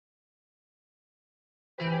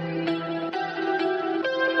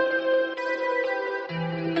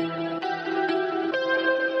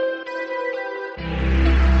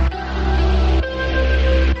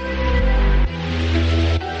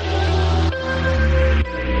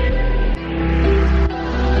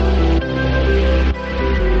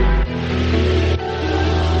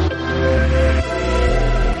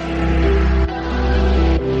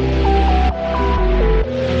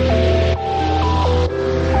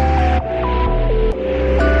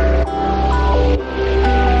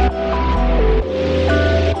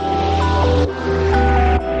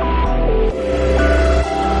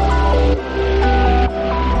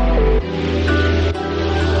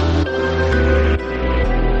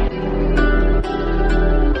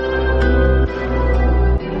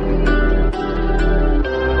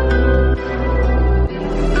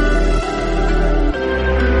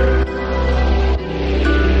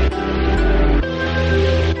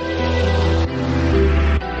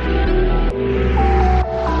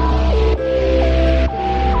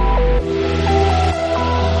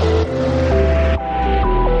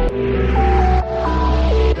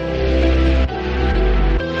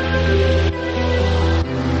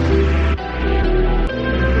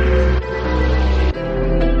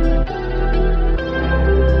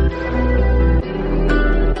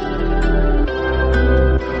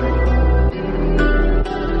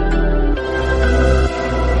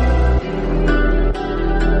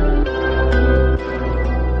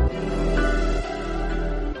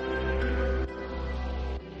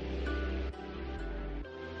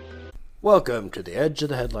Welcome to the Edge of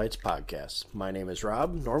the Headlights podcast. My name is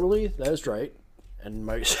Rob. Normally, that is right. And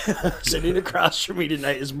my sitting across from me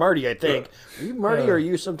tonight is Marty, I think. Are you Marty or are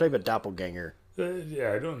you some type of doppelganger?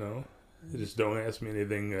 Yeah, I don't know. Just don't ask me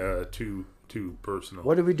anything too personal.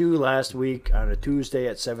 What did we do last week on a Tuesday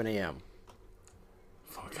at 7 a.m.?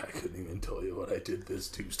 Fuck, I couldn't even tell you what I did this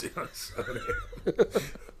Tuesday on 7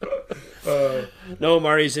 a.m. No,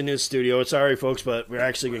 Marty's in his studio. Sorry, folks, but we're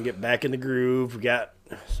actually going to get back in the groove. We got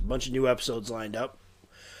a bunch of new episodes lined up.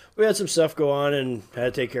 We had some stuff go on and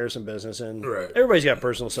had to take care of some business. And Everybody's got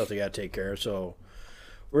personal stuff they got to take care of, so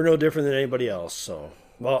we're no different than anybody else. So,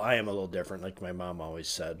 well, I am a little different, like my mom always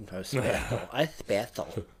said. I was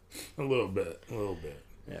special. A little bit.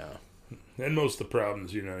 Yeah. And most of the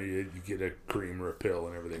problems, you get a cream or a pill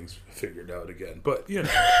and everything's figured out again. But,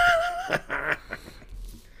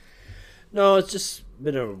 No, it's just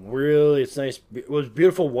been it's nice. It was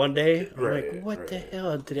beautiful one day. I'm Right, like, what the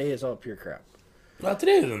hell? And today is all pure crap. Well,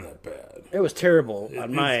 today isn't that bad. It was terrible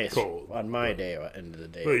on It's cold, my day, end of the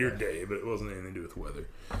day. Well, your day, but it wasn't anything to do with weather.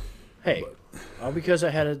 Hey, all because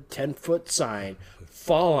I had a 10-foot sign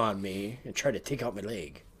fall on me and try to take out my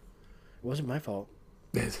leg. It wasn't my fault.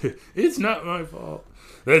 It's not my fault.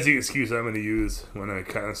 That's the excuse I'm going to use when I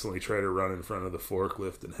constantly try to run in front of the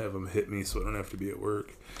forklift and have them hit me so I don't have to be at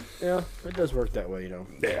work. Yeah, it does work that way,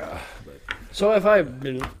 Yeah. So if I've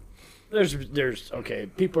been... There's okay.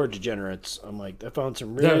 People are degenerates. I'm like, I found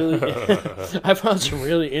some really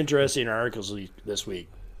interesting articles this week.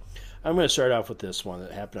 I'm going to start off with this one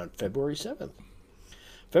that happened on February 7th.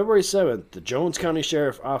 February 7th, the Jones County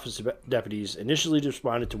Sheriff Office deputies initially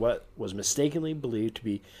responded to what was mistakenly believed to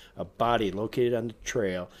be a body located on the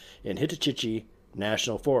trail in Hitchcock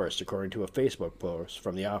National Forest, according to a Facebook post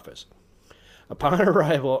from the office. Upon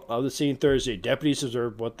arrival of the scene Thursday, deputies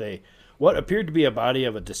observed what appeared to be a body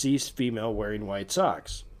of a deceased female wearing white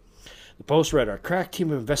socks. The post read, "Our crack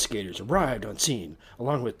team of investigators arrived on scene,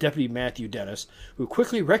 along with Deputy Matthew Dennis, who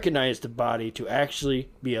quickly recognized the body to actually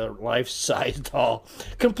be a life-size doll,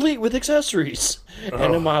 complete with accessories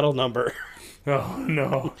and a model number." Oh,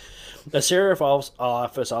 no. The sheriff's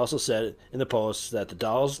office also said in the post that the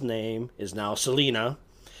doll's name is now Selena.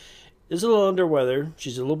 Is a little under weather.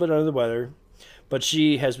 She's a little bit under the weather. But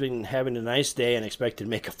she has been having a nice day and expected to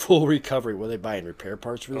make a full recovery. Were they buying repair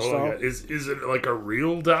parts for this doll? God. Is it like a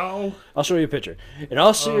real doll? I'll show you a picture. In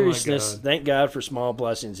all seriousness, thank God for small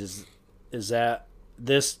blessings is that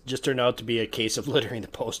this just turned out to be a case of littering, the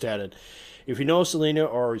post added. If you know Selena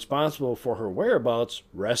or are responsible for her whereabouts,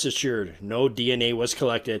 rest assured, no DNA was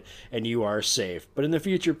collected and you are safe. But in the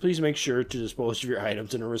future, please make sure to dispose of your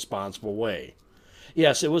items in a responsible way.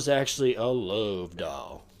 Yes, it was actually a love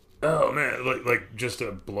doll. Oh, man, like just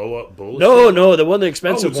a blow-up bullshit? No, the one the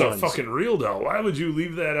expensive ones. It's a fucking real doll. Why would you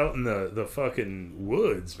leave that out in the fucking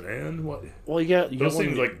woods, man? What? Well, you those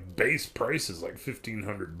things like base price is like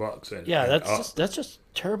 $1,500. And that's just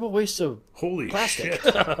terrible waste of holy plastic.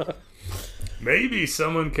 Shit. Maybe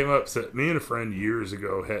someone came up, said, me and a friend years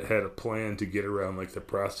ago had a plan to get around like the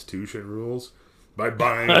prostitution rules by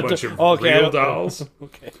buying a bunch of real dolls.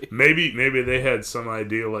 Okay. Maybe they had some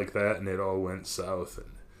idea like that and it all went south and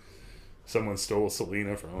someone stole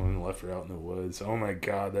Selena from them and left her out in the woods. Oh my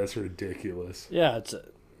God, that's ridiculous. Yeah,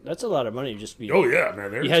 that's a lot of money. Just be. Oh yeah,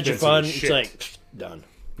 man. You had your fun. It's like done.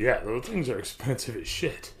 Yeah, those things are expensive as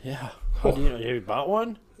shit. Yeah. Have you bought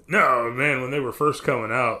one? No, man. When they were first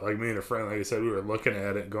coming out, like me and a friend, like I said, we were looking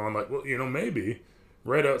at it, and going like, well, maybe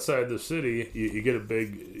right outside the city, you get a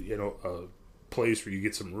big, a place where you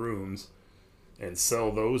get some rooms and sell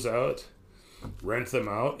those out. Rent them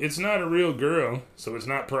out. It's not a real girl, so it's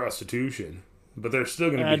not prostitution. But there's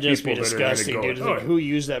still going to be people that are going to go, who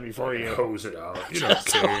used that before you? Hose it out. You don't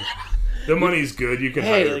care. The money's good. You can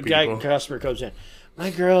hire people. Customer comes in.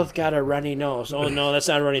 My girl's got a runny nose. Oh, no, that's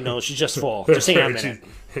not a runny nose. She's just full. Just hang on a minute.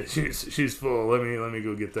 She's full. Let me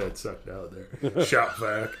go get that sucked out there. Shop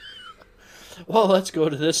vac. Well, let's go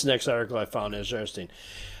to this next article I found interesting.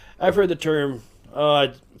 I've heard the term,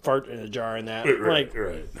 fart in a jar and that. Right.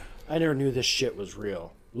 I never knew this shit was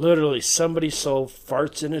real. Literally, somebody sold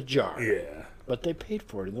farts in a jar. Yeah. But they paid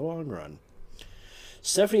for it in the long run.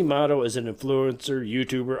 Stephanie Matto is an influencer,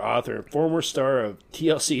 YouTuber, author, and former star of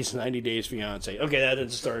TLC's 90 Days Fiancé. Okay, that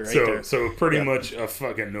is the story there. So pretty much a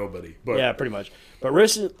fucking nobody. But. Yeah, pretty much. But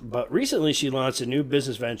recently she launched a new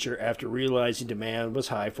business venture after realizing demand was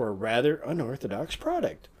high for a rather unorthodox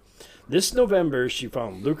product. This November, she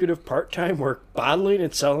found lucrative part-time work bottling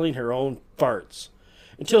and selling her own farts.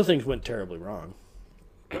 Until things went terribly wrong.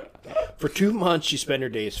 For 2 months, she spent her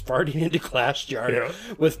days farting into glass jars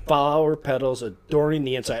with flower petals adorning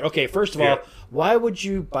the inside. Okay, first of all, why would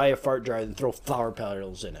you buy a fart jar and throw flower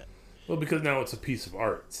petals in it? Well, because now it's a piece of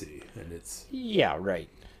art, see, and it's Yeah, right.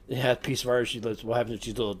 Yeah, a piece of art. She lives. What happens if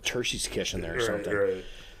she's a little Hershey's Kiss in there or something?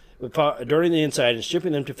 right. During the inside and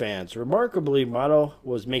shipping them to fans. Remarkably, Motto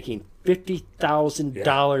was making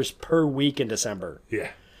 $50,000 per week in December.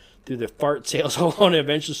 Yeah. Through the fart sales alone, it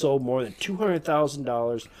eventually sold more than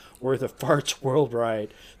 $200,000 worth of farts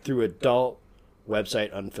worldwide through adult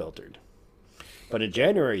website Unfiltered. But in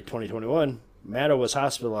January 2021, Maddow was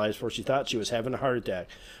hospitalized for she thought she was having a heart attack,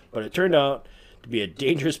 but it turned out to be a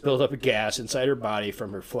dangerous buildup of gas inside her body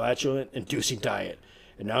from her flatulent-inducing diet.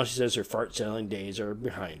 And now she says her fart-selling days are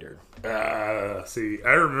behind her. See,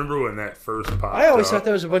 I remember when that first popped I always up. thought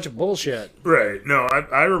that was a bunch of bullshit. Right. No,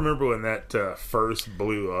 I remember when that first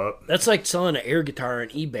blew up. That's like selling an air guitar on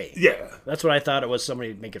eBay. Yeah. That's what I thought it was,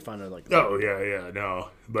 somebody making fun of. Like, Oh, yeah, no.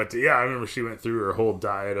 But, yeah, I remember she went through her whole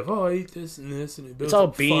diet of, I eat this and this, and it builds it's all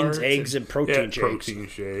up beans, farts eggs, and protein shakes. protein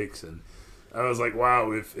shakes. And I was like,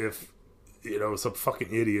 wow, if some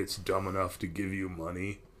fucking idiot's dumb enough to give you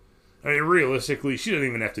money. I mean, realistically, she doesn't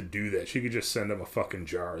even have to do that. She could just send them a fucking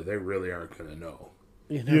jar. They really aren't going to know.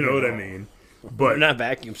 You know what I mean? But They're not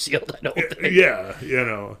vacuum sealed, I don't think. yeah,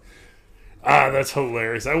 that's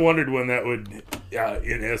hilarious. I wondered when that would,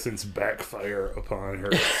 in essence, backfire upon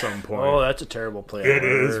her at some point. Oh, that's a terrible play. It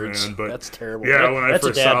is, man. But that's terrible. Yeah, when I That's a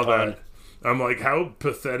first dad saw pun. that, I'm like, how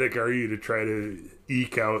pathetic are you to try to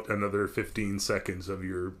eke out another 15 seconds of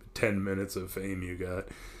your 10 minutes of fame you got?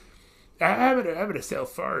 I'm gonna sell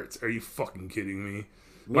farts. Are you fucking kidding me?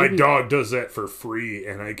 My dog does that for free,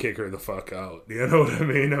 and I kick her the fuck out. You know what I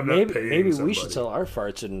mean? I'm not paying Maybe somebody. we should sell our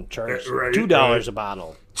farts and charge Right, $2 a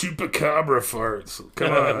bottle. Chupacabra farts.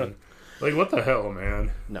 Come on. Like, what the hell,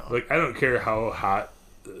 man? No. Like, I don't care how hot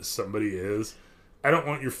somebody is. I don't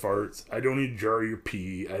want your farts. I don't need to jar your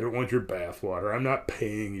pee. I don't want your bath water. I'm not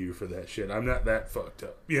paying you for that shit. I'm not that fucked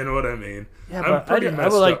up. You know what I mean? Yeah, I'm but I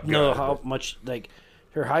would like to know guy, how much, like,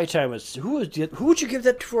 her high time was. Who would you give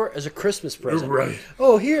that for as a Christmas present? Right.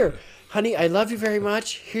 Oh, here, honey, I love you very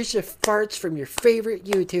much. Here's the farts from your favorite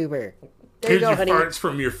YouTuber. There Here's you go, your honey. farts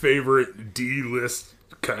from your favorite D-list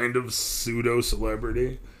kind of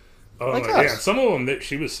pseudo-celebrity. Oh, Like my us. God. Some of them that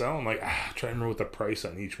she was selling, like, I'm trying to remember what the price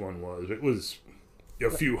on each one was. It was a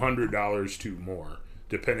few $100s to more,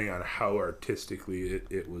 depending on how artistically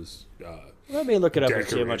it was. Let me look it up and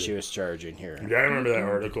see how much Decorated. she was charging here. Yeah, I remember that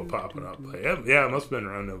article popping up. Like, yeah, it must have been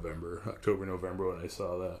around October, November when I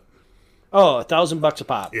saw that. Oh, $1,000 a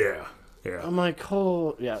pop. Yeah. I'm like,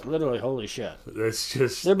 literally, holy shit. That's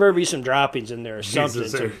just... There better be some droppings in there or something.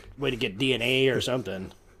 Jesus, Some way to get DNA or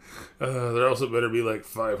something. there also better be like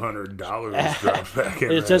 $500 dropped back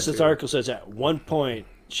in. It says this article says at one point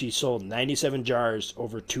she sold 97 jars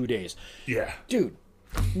over 2 days. Yeah. Dude,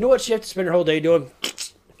 you know what she had to spend her whole day doing?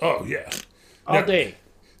 Oh, yeah. All Now, day.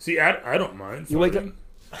 See, I don't mind farting. You wake up-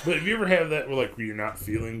 But if you ever have that where, like, you're not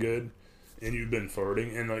feeling good and you've been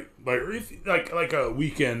farting and, like a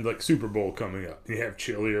weekend, like Super Bowl coming up, and you have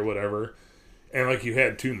chili or whatever, and, like, you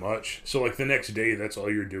had too much. So, like, the next day, that's all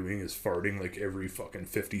you're doing is farting, like, every fucking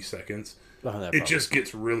 50 seconds. It just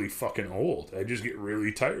gets really fucking old. I just get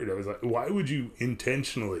really tired. I was like, why would you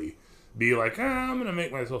intentionally be like, I'm going to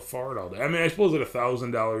make myself fart all day? I mean, I suppose at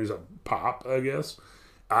 $1,000 a pop, I guess,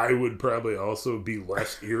 I would probably also be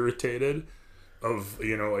less irritated of, a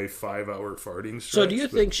 5-hour farting stretch. So do you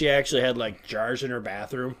think she actually had like jars in her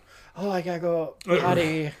bathroom? Oh, I gotta go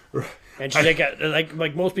potty. And she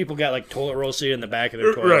like most people got like toilet roll seat in the back of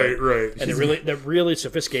their toilet. Right. And the really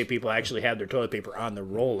sophisticated people actually have their toilet paper on the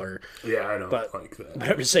roller. Yeah, I don't But- like that. But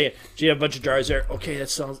I'm just saying, she had a bunch of jars there. Okay,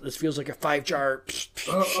 this feels like a 5-jar.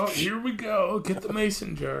 Oh, here we go. Get the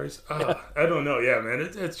mason jars. I don't know. Yeah, man,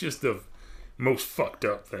 it's just the most fucked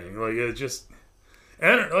up thing. Like, it's just...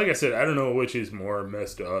 like I said, I don't know which is more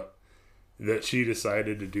messed up, that she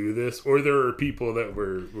decided to do this, or there are people that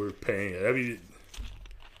were paying it. I mean,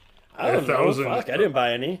 I don't know. Fuck, I didn't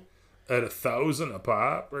buy any. at $1,000 a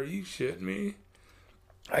pop? Are you shitting me?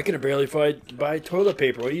 I could barely buy toilet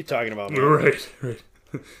paper. What are you talking about, man? Right.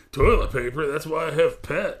 Toilet paper. That's why I have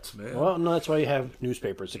pets, man. Well, no, that's why you have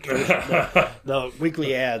newspapers. The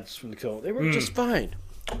weekly ads from the kill, they were just fine.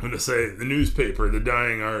 I'm gonna say the newspaper, the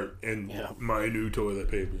dying art, and Yeah. my new toilet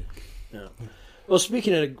paper. Yeah. Well,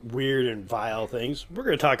 speaking of weird and vile things, we're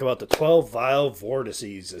going to talk about the 12 vile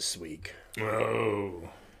vortices this week. Oh.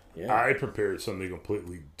 Yeah. I prepared something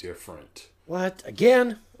completely different. What?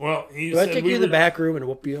 Again? Well, you Do I said take we you to the were- back room and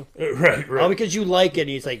whoop you? Right, All right. because you like it and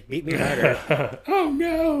he's like, beat me harder. Oh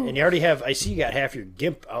no! And you already have, I see you got half your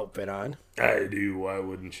GIMP outfit on. I do. Why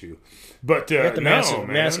wouldn't you? But You got the mask, no,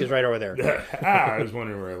 man. mask is right over there. I was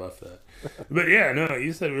wondering where I left that. But yeah, no,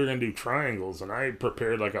 you said we were gonna do triangles, and I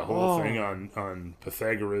prepared like a whole thing on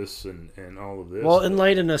Pythagoras and all of this. Well,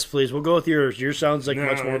 enlighten us, please. We'll go with yours. Yours sounds like No,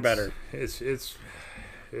 much more it's- better. It's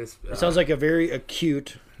It sounds like a very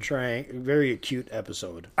acute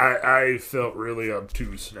episode. I felt really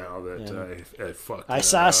obtuse now that I fucked. I that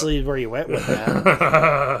saucily where you went with that.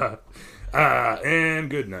 up. And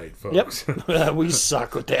good night, folks. Yep. We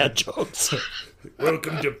suck with dad jokes.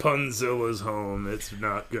 Welcome to Punzilla's home. It's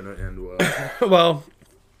not gonna end well. Well,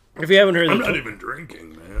 if you haven't heard I'm the not even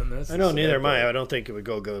drinking, man. That's I know, the neither sad am I. part. I don't think it would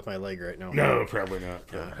go good with my leg right now. No, probably not.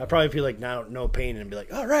 I'd probably feel like no pain and be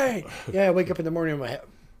like, all right. Yeah, I wake up in the morning with my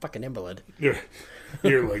fucking invalid. Your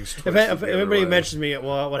legs If twisted anybody the other way. mentions me,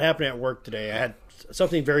 well, what happened at work today, I had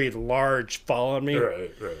something very large fall on me. Right.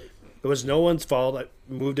 It was no one's fault. I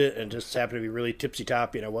moved it and just happened to be really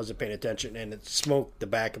tipsy-toppy and I wasn't paying attention and it smoked the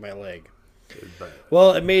back of my leg. It's bad.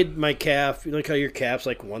 Well, it made my calf, you know how your calf's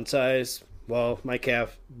like one size? Well, my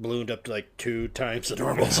calf ballooned up to like 2 times the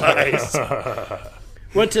normal size.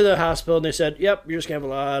 Went to the hospital and they said, yep, you're just going to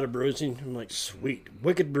have a lot of bruising. I'm like, sweet.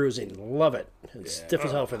 Wicked bruising. Love it. It's stiff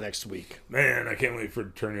as hell for next week. Man, I can't wait for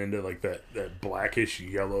it to turn into like that blackish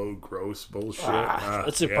yellow gross bullshit.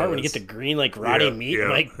 That's the part when you get the green, like, rotting meat. yeah, I'm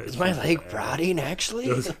like, it's is my leg bad. rotting, actually?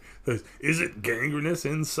 Is it gangrenous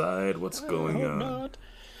inside? What's going on? Not.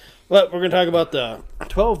 Well, we're going to talk about the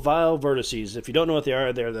 12 vile vertices. If you don't know what they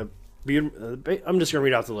are, they're I'm just going to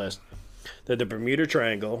read off the list. They're the Bermuda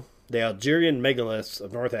Triangle, the Algerian megaliths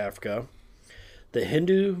of North Africa, the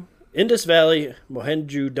Indus Valley,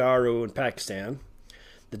 Mohenjo-Daro in Pakistan,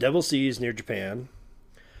 the Devil Seas near Japan,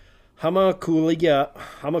 Hamakulia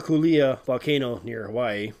volcano near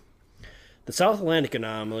Hawaii, the South Atlantic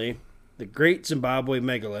anomaly, the Great Zimbabwe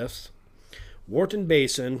megaliths, Wharton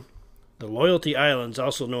Basin, the Loyalty Islands,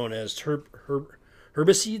 also known as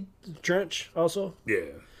Herbicide Trench, also. Yeah.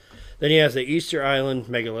 Then he has the Easter Island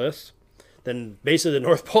megaliths. Then basically the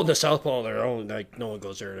North Pole and the South Pole, they're only like no one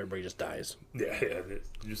goes there and everybody just dies. Yeah.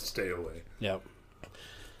 Just stay away. Yep.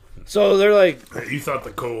 So they're like, You thought the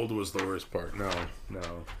cold was the worst part. No.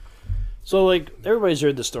 so like everybody's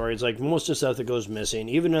heard the story. It's like most of the stuff that goes missing,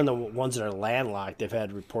 even in the ones that are landlocked, they've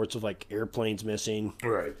had reports of like airplanes missing.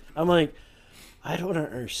 Right. I'm like, I don't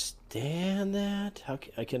understand that. How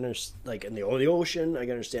can, I can understand, like in the ocean, I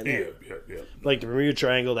can understand that. Yeah. Like the Bermuda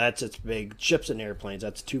Triangle, that's its big. Ships and airplanes,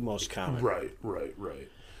 that's the 2 most common. Right.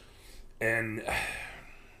 And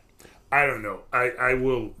I don't know. I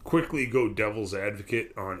will quickly go devil's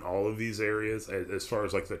advocate on all of these areas as far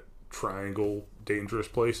as like the triangle dangerous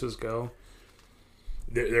places go.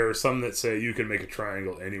 There are some that say you can make a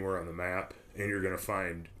triangle anywhere on the map and you're going to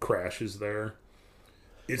find crashes there.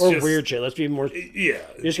 It's Or just weird shit. Let's be more. Yeah.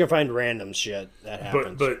 You're just gonna find random shit that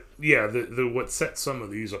happens. But yeah, the what sets some of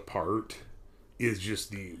these apart is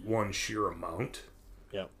just the one sheer amount.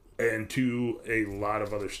 Yep. And two, a lot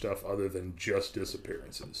of other stuff other than just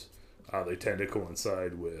disappearances. They tend to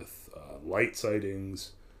coincide with light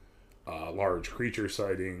sightings, large creature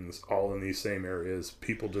sightings, all in these same areas.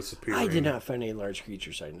 People disappearing. I did not find any large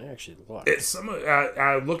creature sighting. I actually looked. It's some.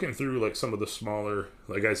 I'm looking through like some of the smaller.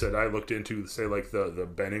 Like I said, I looked into say like the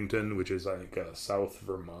Bennington, which is like South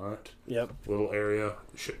Vermont. Yep. Little area,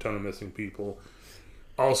 shit ton of missing people.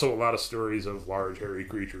 Also, a lot of stories of large hairy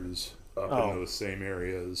creatures up in those same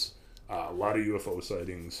areas. A lot of UFO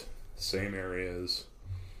sightings, same areas.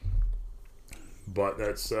 But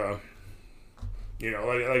that's, like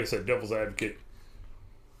I said, devil's advocate.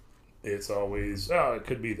 It's always, it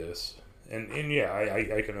could be this. And yeah,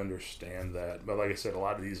 I can understand that. But like I said, a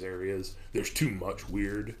lot of these areas, there's too much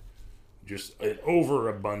weird. Just an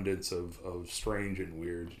overabundance of strange and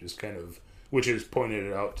weird. Just kind of, which is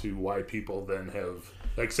pointed out to why people then have,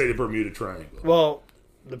 like, say, the Bermuda Triangle. Well,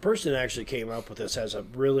 the person that actually came up with this has a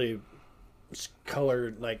really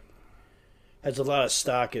colored, like, has a lot of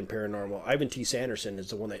stock in paranormal. Ivan T. Sanderson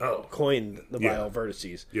is the one that coined the vile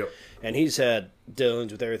vertices. Yep. And he's had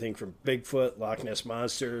dealings with everything from Bigfoot, Loch Ness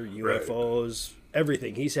Monster, UFOs,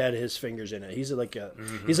 everything. He's had his fingers in it. He's like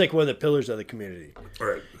he's like one of the pillars of the community.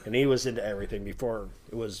 Right. And he was into everything before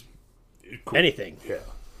it was Cool. anything.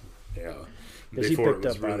 Yeah. 'Cause he Before it picked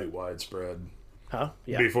was up on really it. widespread. Huh?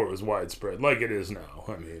 Yeah. Before it was widespread, like it is now.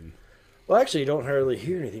 I mean, Well, actually, you don't hardly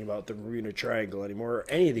hear anything about the Bermuda Triangle anymore, or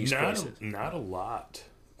any of these places. not a lot.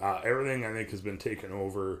 Everything I think has been taken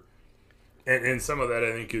over, and some of that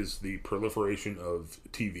I think is the proliferation of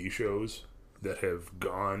TV shows that have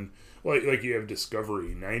gone like you have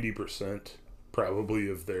Discovery. 90% probably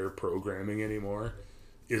of their programming anymore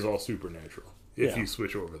is all Supernatural. If you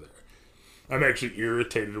switch over there, I'm actually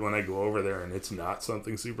irritated when I go over there and it's not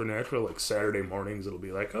something supernatural. Like Saturday mornings, it'll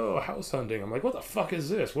be like, "Oh, house hunting." I'm like, "What the fuck is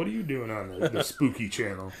this? What are you doing on the spooky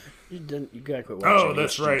channel?" You gotta quit watching. Oh,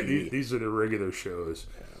 that's right. HGTV. These are the regular shows.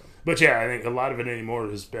 But yeah, I think a lot of it anymore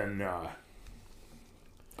has been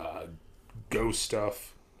ghost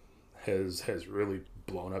stuff has really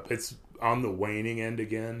blown up. It's on the waning end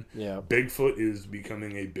again. Yeah. Bigfoot is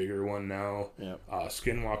becoming a bigger one now. Yeah.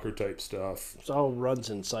 Skinwalker type stuff. It's all runs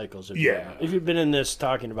in cycles. If you've been in this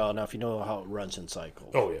talking about enough, you know how it runs in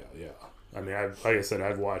cycles. Oh yeah. I mean, like I said,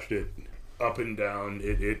 I've watched it up and down.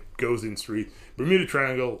 It goes in street. Bermuda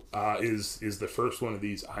Triangle is the first one of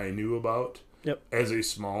these I knew about. Yep. As a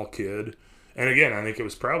small kid. And again, I think it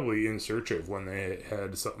was probably In Search Of when they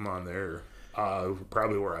had something on there.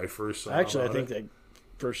 Probably where I first saw Actually, I about think it. they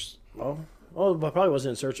first. But probably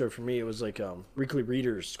wasn't In Search Of for me. It was like Weekly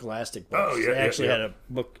Reader's Scholastic books. Oh, yeah, They actually yeah. had a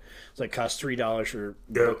book. It's like cost $3 for a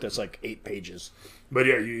book that's like 8 pages. But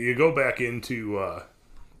yeah, you go back into,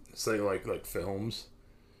 say, like films,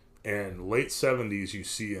 and late 70s, you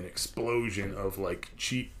see an explosion of, like,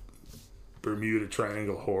 cheap Bermuda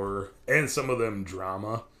Triangle horror, and some of them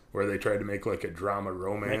drama, where they tried to make, like, a drama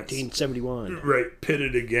romance. 1971. Right,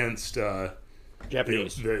 pitted against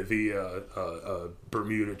Japanese. the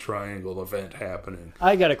Bermuda Triangle event happening.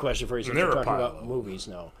 I got a question for you since They're we're a talking pile about of movies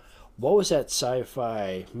now. What was that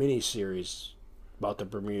sci-fi miniseries about the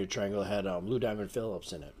Bermuda Triangle that had Lou Diamond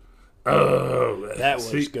Phillips in it? Oh, That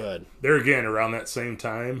was good. There again, around that same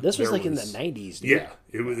time. This was there like in the 90s, dude. Yeah,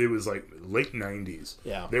 it was like late 90s.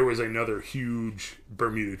 Yeah. There was another huge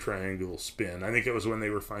Bermuda Triangle spin. I think it was when they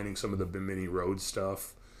were finding some of the Bimini Road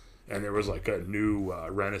stuff, and there was like a new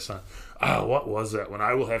renaissance. What was that one?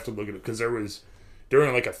 I will have to look at it because there was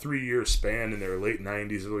during like a 3-year span in their late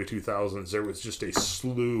 90s, early 2000s. There was just a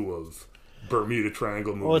slew of Bermuda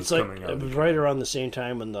Triangle movies Well, it's like coming it out. was right around the same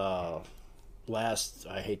time when the last,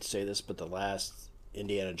 I hate to say this, but the last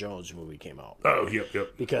Indiana Jones movie came out. Oh,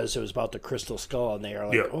 yep. Because it was about the Crystal Skull, and they are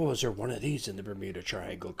like, Yep. "Oh, is there one of these in the Bermuda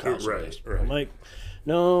Triangle?" Cosmos? Right. I'm like,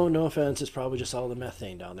 no offense, it's probably just all the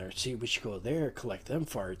methane down there. See, we should go there, collect them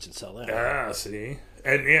farts, and sell them. See?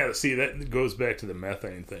 And yeah, see, that goes back to the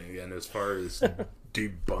methane thing again as far as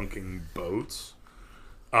debunking boats.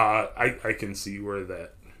 I can see where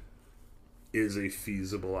that is a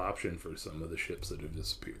feasible option for some of the ships that have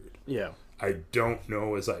disappeared. Yeah. I don't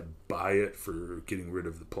know as I buy it for getting rid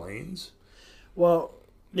of the planes. Well,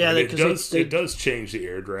 yeah, I mean, because it does change the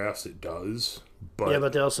air drafts. It does, but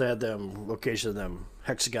but they also had them location of them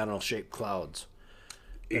hexagonal shaped clouds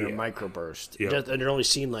in a microburst. Yeah. And they're only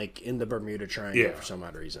seen like in the Bermuda Triangle for some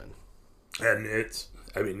odd reason. and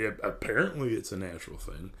apparently it's a natural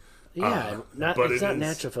thing. Yeah, but it's it not is-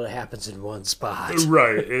 natural if it happens in one spot.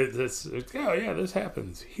 Right? This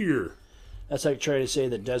happens here. That's like trying to say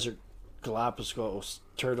the desert Galapagos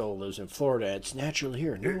turtle lives in Florida. It's natural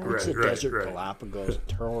here. No, it's a desert Galapagos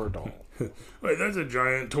turtle. Wait, that's a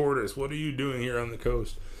giant tortoise. What are you doing here on the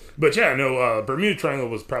coast? But yeah, no, Bermuda Triangle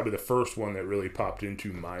was probably the first one that really popped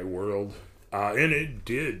into my world. And it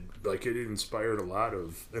did. Like, it inspired a lot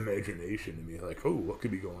of imagination in me. Like, oh, what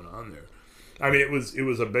could be going on there? I mean, it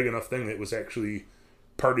was a big enough thing that it was actually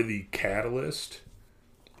part of the catalyst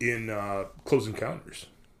in Close Encounters.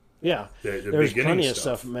 Yeah, The there's beginning plenty of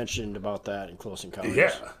stuff mentioned about that in Close Encounters.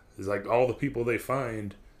 Yeah. It's like all the people they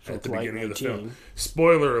find From at the Flight beginning of the 19. film.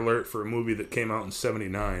 Spoiler alert for a movie that came out in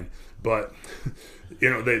 79. But,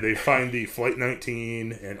 they find the Flight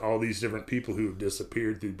 19 and all these different people who have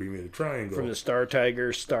disappeared through Bermuda Triangle. From the Star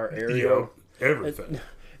Tiger, Star Ariel. Everything.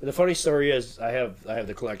 The funny story is, I have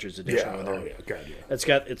the collector's edition with her. Oh, yeah. God, yeah.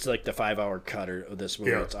 It's like the 5-hour cutter of this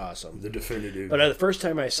movie. Yeah. It's awesome. The definitive. But the first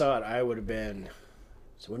time I saw it, I would have been.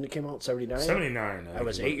 So when did it came out? 79. 79. I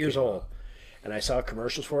was 8 years old, and I saw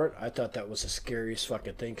commercials for it. I thought that was the scariest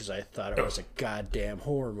fucking thing because I thought it was a goddamn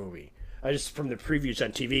horror movie. I just from the previews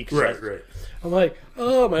on TV. Right. I'm like,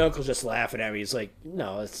 oh, my uncle's just laughing at me. He's like,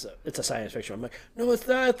 no, it's a science fiction. I'm like, no, it's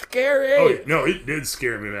not. It's scary. Oh, yeah. No, it did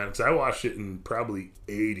scare me, man. Because I watched it in probably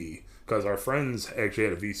 80. Because our friends actually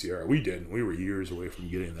had a VCR. We didn't. We were years away from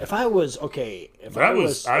getting that. If I was I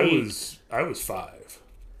was 5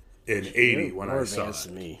 in 80 when I saw advanced it.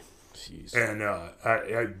 than me. Jeez. And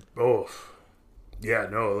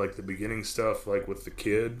like the beginning stuff, like with the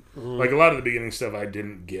kid, like a lot of the beginning stuff I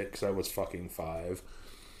didn't get because I was fucking 5.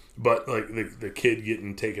 But like the kid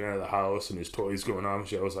getting taken out of the house and his toys going on,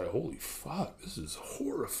 I was like, holy fuck, this is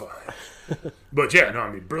horrifying. But yeah, no,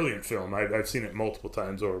 I mean, brilliant film. I've seen it multiple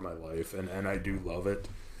times over my life, and I do love it.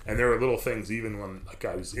 And there were little things, even when like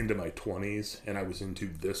I was into my 20s and I was into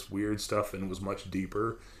this weird stuff and was much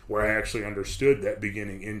deeper, where I actually understood that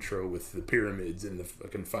beginning intro with the pyramids and the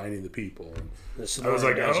fucking finding the people. And I was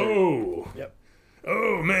like, oh, Yep.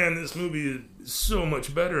 oh man, this movie is so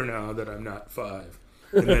much better now that I'm not 5.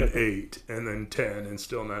 And then 8, and then 10, and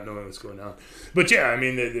still not knowing what's going on. But yeah, I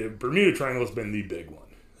mean, the Bermuda Triangle has been the big one.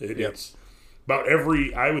 It's about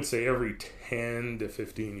I would say every 10 to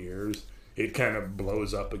 15 years, it kind of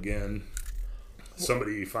blows up again.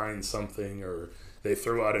 Somebody finds something, or they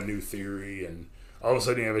throw out a new theory, and all of a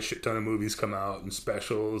sudden you have a shit ton of movies come out and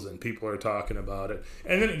specials, and people are talking about it,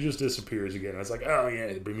 and then it just disappears again. It's like, oh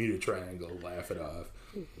yeah, the Bermuda Triangle, laugh it off.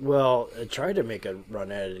 Well, I tried to make a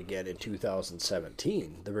run at it again in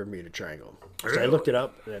 2017, the Bermuda Triangle. So I Really? looked it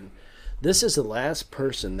up, and this is the last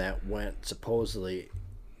person that went supposedly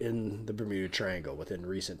in the Bermuda Triangle within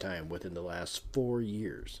recent time, within the last 4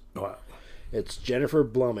 years. Wow. It's Jennifer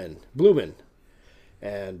Blumen.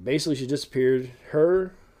 And basically she disappeared.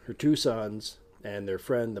 Her 2 sons, and their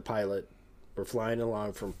friend, the pilot, were flying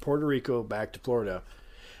along from Puerto Rico back to Florida,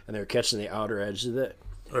 and they were catching the outer edge of it.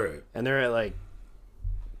 All right. And they're at like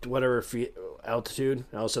whatever feet altitude,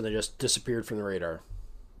 and all of a sudden they just disappeared from the radar.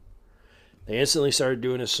 They instantly started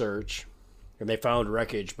doing a search, and they found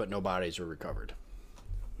wreckage, but no bodies were recovered.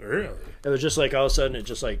 Really? It was just like all of a sudden it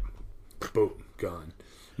just like Boom, gone.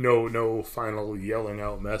 No final yelling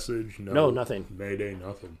out message. No, nothing. Mayday,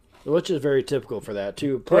 nothing. which is very typical for that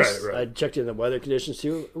too. Plus, Right. I checked in the weather conditions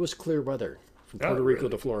too. It was clear weather from Puerto Rico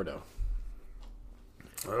really? to Florida.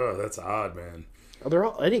 Oh, that's odd, man. They're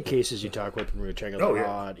all any cases you talk about the Bermuda Triangle are yeah.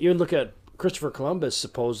 odd. Even look at Christopher Columbus.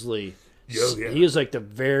 Supposedly, Yeah. he was like the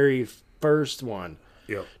very first one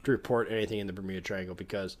Yep. to report anything in the Bermuda Triangle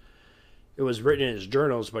because it was written in his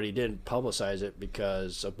journals, but he didn't publicize it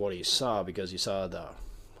because of what he saw. Because he saw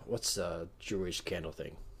what's the Jewish candle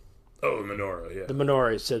thing? Oh, the menorah, yeah. The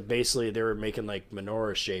menorah. It said basically they were making like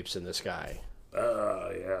menorah shapes in the sky.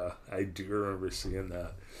 Yeah, I do remember seeing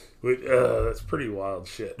that. That's pretty wild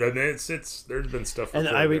shit. And there's been stuff. And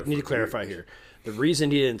reported I there need to for clarify years. here. The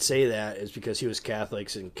reason he didn't say that is because he was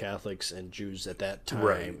Catholics and Jews at that time,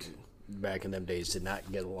 Right. back in them days, did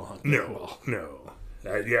not get along very well. No.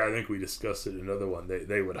 Yeah, I think we discussed it in another one.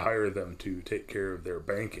 They would hire them to take care of their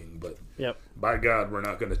banking, but Yep, by God, we're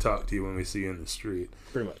not going to talk to you when we see you in the street.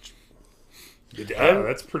 pretty much. Yeah,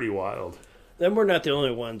 that's pretty wild. Then we're not the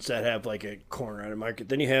only ones that have like a corner on the market.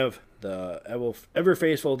 Then you have the ever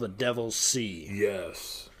faithful, the Devil's Sea.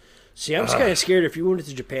 Yes. See, I'm just kind of scared. If you went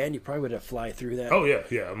to Japan, you probably would have fly through that. Oh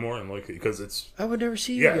yeah, more than likely because it's I would never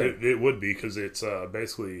see you yeah, again. it would be because it's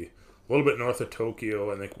basically a little bit north of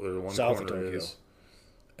Tokyo. I think where one South of corner Tokyo. is.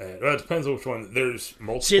 And, well, it depends on which one. There's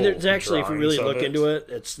multiple. See, there's actually, if you really drawings of look into it,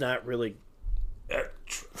 it's not really. That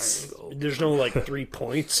triangle. There's no like 3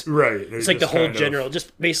 points. Right. It's like the whole general.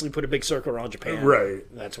 Just basically put a big circle around Japan. Right.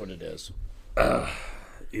 That's what it is.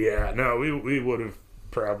 Yeah, no, we would have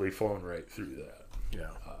probably flown right through that. Yeah.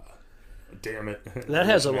 Damn it. That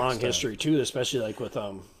has a Next long time. history too, especially like with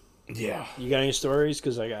Yeah. You got any stories?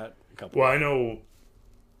 Because I got a couple. Well, I know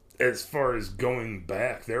as far as going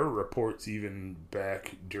back, there were reports even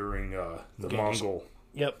back during the Mongol.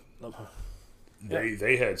 Yep.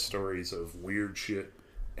 They had stories of weird shit.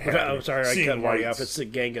 I'm happening. sorry, I Seeing cut Marty lights. off. It's the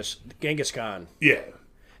Genghis Khan Yeah.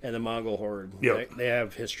 and the Mongol horde. Yep. They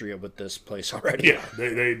have history with this place already. Yeah,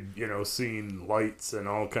 they seen lights and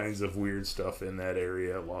all kinds of weird stuff in that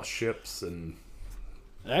area. Lost ships and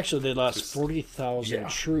Actually, they lost 40,000 yeah.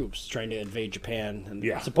 troops trying to invade Japan, and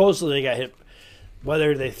Yeah. supposedly they got hit.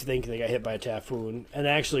 Whether they think they got hit by a typhoon, and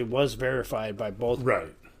actually was verified by both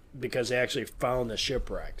right. because they actually found the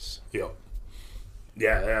shipwrecks. Yep.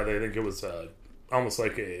 Yeah. They think it was almost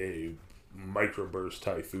like a microburst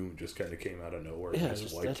typhoon just kind of came out of nowhere. Yeah, and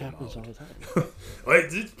just wiped that them happens out. all the time. Well,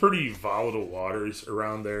 it's pretty volatile waters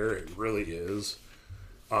around there. It really is.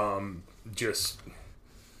 Just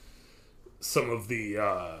some of the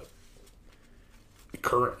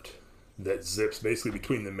current that zips basically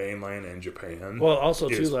between the mainland and Japan. Well, also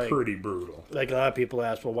too, is like pretty brutal. a lot of people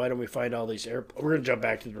ask, well, why don't we find all these We're going to jump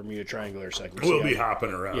back to the Bermuda Triangle in a second. We'll See be how-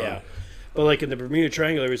 hopping around. Yeah. But like in the Bermuda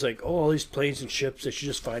Triangle, it was like, oh, all these planes and ships, they should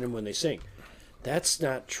just find them when they sink. That's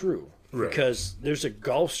not true. Right. Because there's a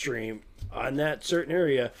Gulf Stream on that certain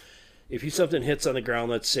area. If something hits on the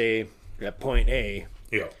ground, let's say at point A,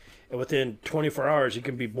 Yeah. and within 24 hours, it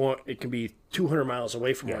can be 200 miles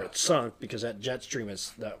away from where Yeah. it sunk because that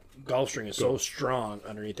that Gulf Stream is so strong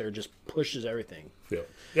underneath there, it just pushes everything. Yeah.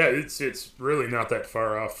 Yeah, it's really not that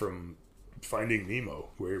far off from Finding Nemo,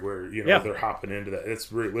 where Yeah. they're hopping into that.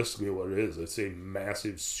 It's realistically what it is. It's a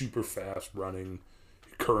massive, super fast running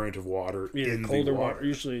current of water Either in colder the water.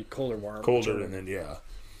 usually colder water. Colder, and then, yeah.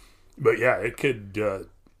 But, yeah, it could,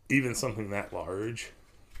 even something that large,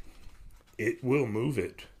 it will move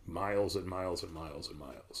it miles and miles and miles and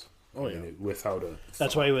miles. Oh, yeah. Without a...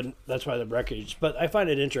 That's why the wreckage. But I find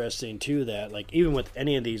it interesting, too, that, like, even with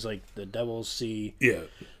any of these, like, the Devil's Sea, Yeah.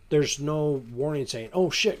 there's no warning saying, oh,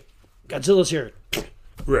 shit, Godzilla's here.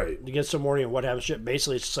 Right. You get some warning of what happens. Shit,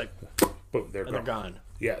 basically, it's just like, Boom, they're and they're gone.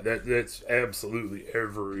 Yeah, that's absolutely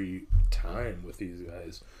every time with these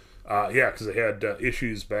guys. Yeah, because they had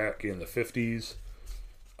issues back in the 50s.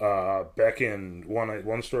 Back in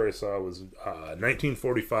one story I saw was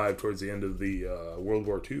 1945, towards the end of the World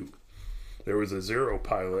War II. There was a Zero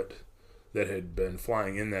pilot that had been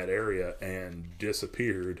flying in that area and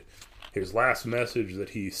disappeared. His last message that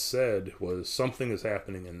he said was, something is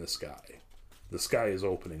happening in the sky. The sky is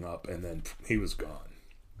opening up, and then he was gone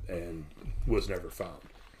and was never found.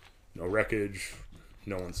 No wreckage,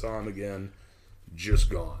 no one saw him again, just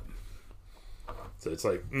gone. So it's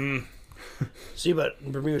like, See, but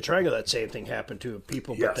in Bermuda Triangle, that same thing happened to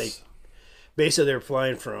people, but yes. they're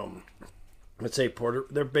flying from, let's say,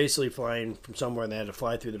 they're basically flying from somewhere, and they had to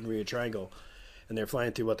fly through the Bermuda Triangle, and they're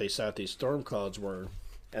flying through what they thought these storm clouds were,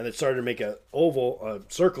 and it started to make a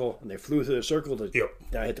circle, and they flew through the circle to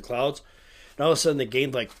not hit the clouds, and all of a sudden they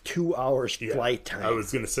gained like 2 hours flight time. I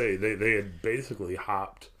was going to say, they had basically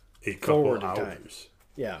hopped a couple Forward in hours. time.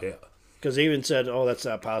 Yeah. Yeah. Because they even said, oh, that's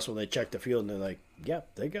not possible. And they checked the fuel, and they're like, yeah,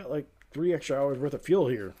 they got like 3 extra hours worth of fuel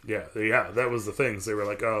here. Yeah, that was the things. They were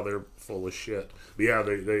like, oh, they're full of shit. But yeah,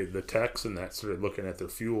 the techs and that started looking at their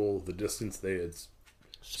fuel, the distance they had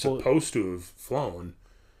supposed to have flown,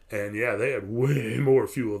 and yeah, they had way more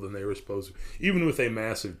fuel than they were supposed to. Even with a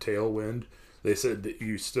massive tailwind, they said that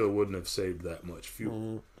you still wouldn't have saved that much fuel.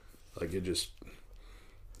 Mm-hmm. Like, it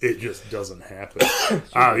just doesn't happen.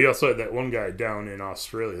 He also had that one guy down in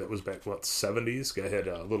Australia that was back, 70s? Guy had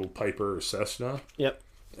a little Piper Cessna. Yep.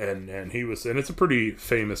 And he was, and it's a pretty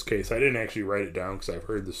famous case. I didn't actually write it down because I've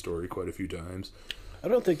heard the story quite a few times. I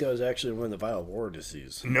don't think that was actually one of the viral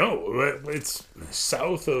vortices. No, it's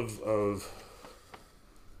south of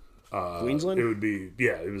Queensland? It would be,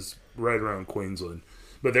 yeah, it was right around Queensland.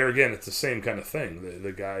 But there again, it's the same kind of thing.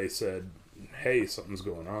 The guy said, hey, something's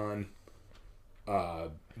going on.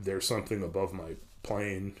 There's something above my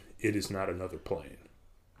plane. It is not another plane.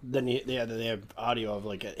 Then they have audio of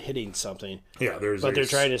like it hitting something. Yeah, but they're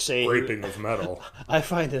trying to say scraping of metal. I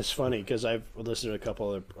find this funny because I've listened to a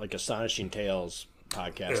couple of like Astonishing Tales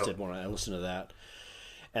podcast. Did one. I listened to that,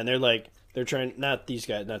 and they're trying, not these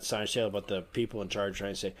guys, not Astonishing Tales, but the people in charge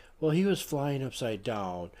trying to say, well, he was flying upside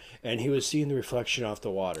down and he was seeing the reflection off the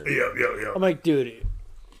water. Yeah. I'm like, dude,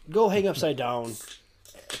 go hang upside down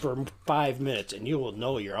for 5 minutes and you will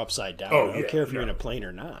know you're upside down. I don't care if you're in a plane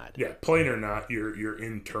or not. Yeah, plane or not, your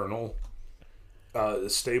internal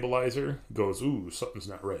stabilizer goes, ooh, something's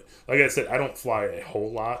not right. Like I said, I don't fly a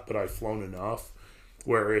whole lot, but I've flown enough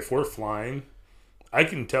where if we're flying, I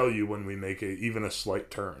can tell you when we make even a slight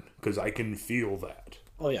turn because I can feel that.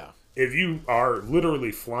 Oh, yeah. If you are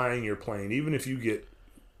literally flying your plane, even if you get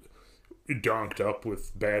donked up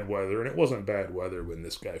with bad weather, and it wasn't bad weather when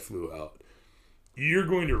this guy flew out, you're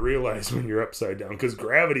going to realize when you're upside down because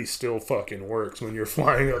gravity still fucking works when you're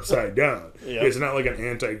flying upside down. Yep. It's not like an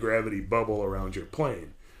anti-gravity bubble around your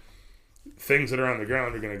plane. Things that are on the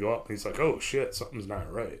ground are going to go up, and he's like, oh shit, something's not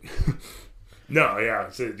right. No, yeah.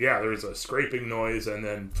 So, yeah, there's a scraping noise and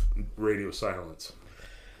then radio silence.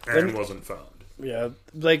 And it wasn't found. Yeah,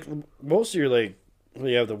 like most of your, like,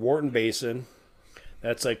 you have the Wharton Basin.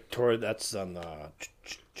 That's that's on the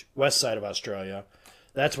west side of Australia.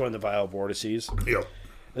 That's one of the viral vortices. Yep.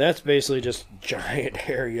 And that's basically just giant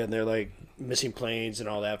area, and they're like missing planes and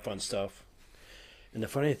all that fun stuff. And the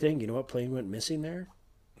funny thing, you know what plane went missing there?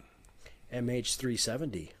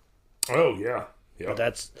 MH370. Oh, yeah. But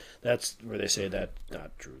that's where they say that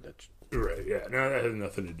not true. That's right. Yeah. No, that has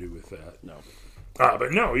nothing to do with that. No.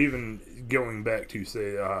 But no, even going back to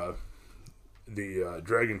say the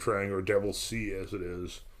Dragon Triangle or Devil's Sea, as it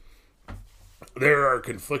is, there are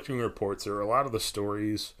conflicting reports. There are a lot of the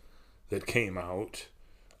stories that came out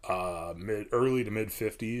early to mid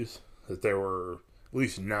 50s that there were at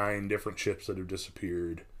least 9 different ships that have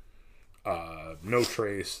disappeared. No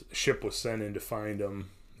trace. The ship was sent in to find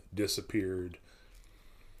them, disappeared.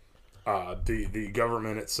 The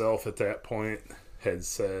government itself at that point had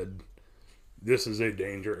said this is a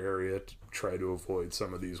danger area to try to avoid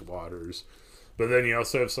some of these waters. But then you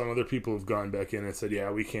also have some other people who've gone back in and said,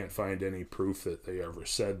 yeah, we can't find any proof that they ever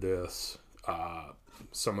said this.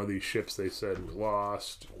 Some of these ships they said were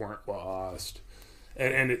lost, weren't lost.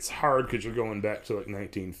 And it's hard because you're going back to like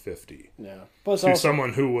 1950. Yeah. Plus To also,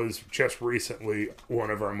 someone who was just recently one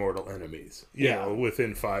of our mortal enemies. You know,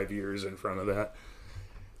 within 5 years in front of that.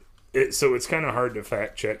 So it's kind of hard to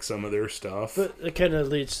fact check some of their stuff. but it kind of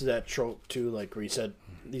leads to that trope too, like where you said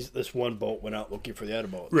this one boat went out looking for the other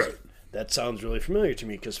boats. Right. That sounds really familiar to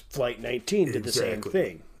me because Flight 19 did the same Exactly.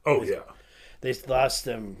 thing. Oh, yeah. They lost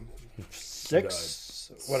them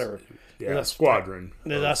 6, whatever. Yeah, squadron.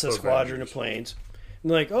 They lost a squadron of planes.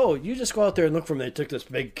 And they're like, oh, you just go out there and look for them. They took this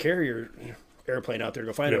big carrier airplane out there to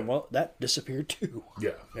go find them. Well, that disappeared too.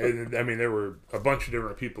 Yeah. And, I mean, there were a bunch of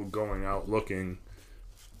different people going out looking,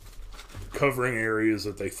 covering areas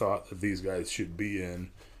that they thought that these guys should be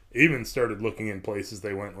in. Even started looking in places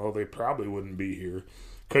they went, well, they probably wouldn't be here.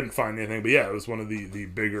 Couldn't find anything. But yeah, it was one of the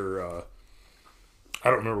bigger, I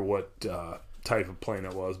don't remember what type of plane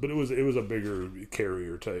it was, but it was a bigger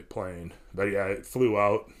carrier type plane. But yeah, it flew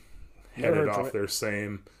out, headed off their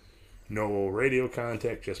same, no radio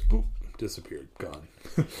contact, just boop, disappeared, gone.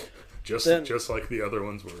 just like the other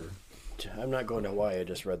ones were. I'm not going to Hawaii. I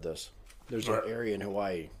just read this. There's an area in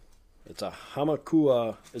Hawaii. It's a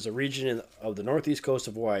Hamakua is a region of the northeast coast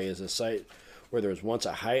of Hawaii. Is a site where there was once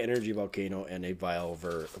a high energy volcano and a vile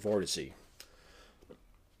vortice.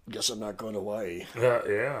 Guess I'm not going to Hawaii.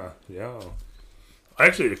 Yeah.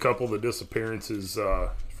 Actually, a couple of the disappearances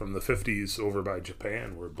from the 50s over by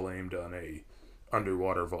Japan were blamed on a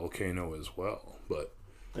underwater volcano as well. But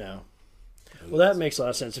yeah, well, that makes a lot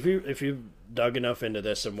of sense. If you dug enough into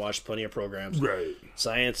this and watched plenty of programs, right,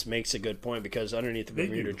 science makes a good point because underneath the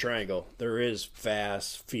Bermuda Triangle there is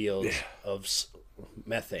vast fields of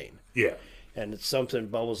methane. Yeah. And it's something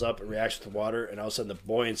bubbles up, it reacts with the water, and all of a sudden the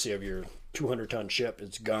buoyancy of your 200-ton ship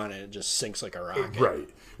is gone, and it just sinks like a rocket. Right.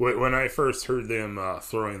 When I first heard them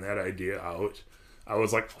throwing that idea out, I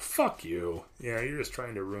was like, fuck you. Yeah, you're just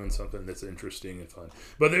trying to ruin something that's interesting and fun.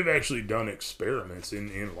 But they've actually done experiments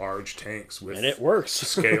in large tanks with... And it works.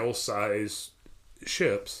 scale-size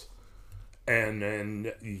ships.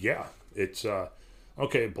 And yeah, it's...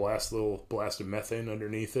 okay, blast of methane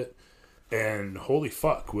underneath it. And holy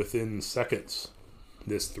fuck, within seconds,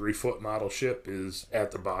 this 3-foot model ship is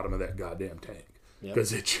at the bottom of that goddamn tank.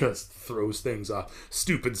 Because it just throws things off.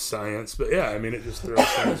 Stupid science, but yeah, I mean, it just throws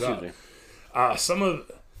things off. Some of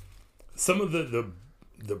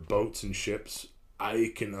the boats and ships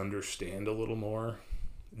I can understand a little more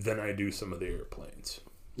than I do some of the airplanes.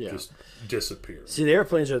 Yeah. Just disappear. See, the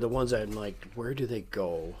airplanes are the ones that I'm like, where do they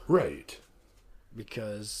go? Right.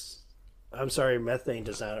 Because... I'm sorry, methane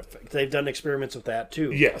does not affect... They've done experiments with that,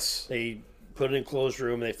 too. Yes. They put it in a closed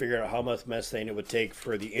room, and they figured out how much methane it would take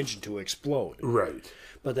for the engine to explode. Right.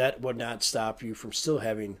 But that would not stop you from still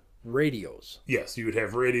having radios. Yes, you would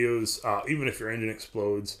have radios, even if your engine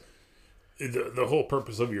explodes. The whole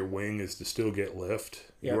purpose of your wing is to still get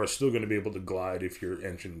lift. Yep. You are still going to be able to glide if your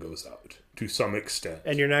engine goes out, to some extent.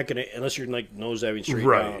 And you're not going to... Unless you're, like, nose-diving straight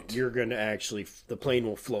down, you're going to actually... The plane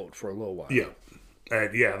will float for a little while. Yeah.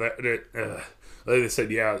 And yeah, like they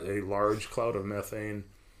said, yeah, a large cloud of methane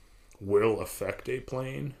will affect a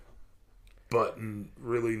plane, but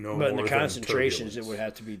really no more But in the than concentrations, turbulence. it would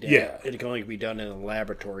have to be done. Yeah. It can only be done in a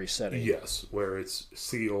laboratory setting. Yes, where it's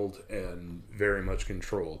sealed and very much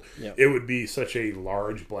controlled. Yep. It would be such a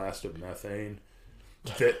large blast of methane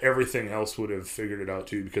that everything else would have figured it out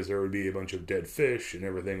too, because there would be a bunch of dead fish and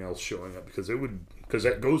everything else showing up, because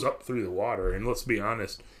that goes up through the water, and let's be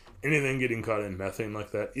honest, anything getting caught in methane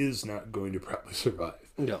like that is not going to probably survive.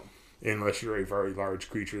 No. Unless you're a very large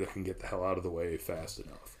creature that can get the hell out of the way fast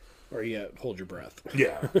enough. Or you hold your breath.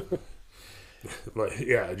 Yeah. The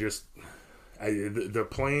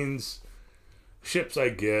planes, ships I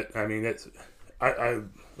get, I mean, I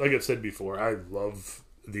like I've said before, I love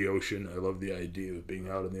the ocean. I love the idea of being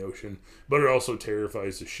out in the ocean. But it also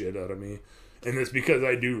terrifies the shit out of me. And it's because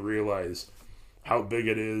I do realize how big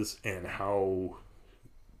it is and how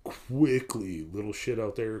quickly little shit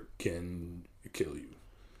out there can kill you.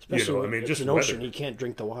 Especially I mean, it's just an ocean. weather. You can't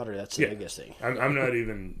drink the water. That's the biggest thing. I'm not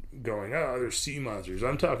even going, there's sea monsters.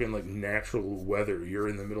 I'm talking like natural weather. You're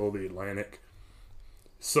in the middle of the Atlantic.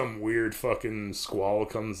 Some weird fucking squall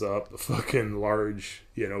comes up. A fucking large,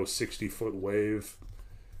 60-foot wave.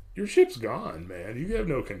 Your ship's gone, man. You have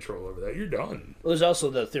no control over that. You're done. Well, there's also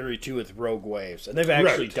the theory, too, with rogue waves. And they've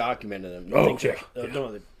actually documented them.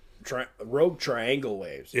 Rogue triangle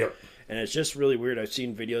waves. Yep. And it's just really weird. I've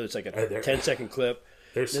seen video that's like a 10-second clip.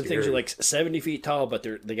 They're The things are like 70 feet tall, but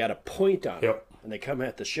they got a point on them. Yep. And they come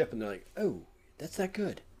at the ship, and they're like, oh, that's not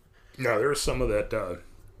good. Now, there's some of that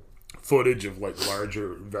footage of like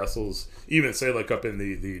larger vessels, even say like up in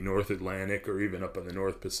the North Atlantic or even up in the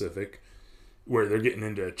North Pacific, where they're getting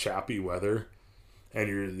into choppy weather.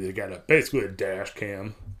 and they got basically a dash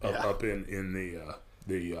cam Yeah. up in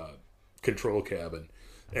the control cabin,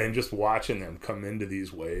 and just watching them come into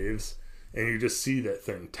these waves, and you just see that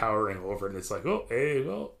thing towering over, and it's like, oh, hey,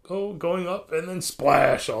 oh, going up, and then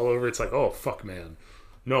splash all over. It's like, oh, fuck, man.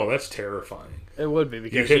 No, that's terrifying. It would be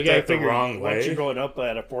because You you, hit got to that the figure wrong once way. you're going up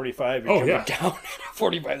at a 45, you're Oh, coming yeah. down at a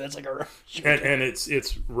 45. That's like a And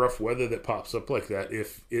it's rough weather that pops up like that.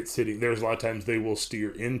 If it's hitting, there's a lot of times they will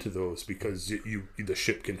steer into those because the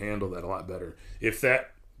ship can handle that a lot better. If a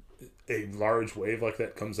large wave like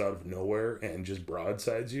that comes out of nowhere and just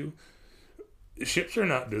broadsides you, ships are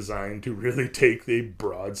not designed to really take the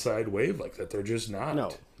broadside wave like that. They're just not.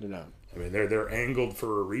 No, they're not. I mean, they're angled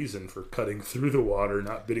for a reason, for cutting through the water,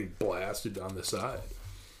 not getting blasted on the side.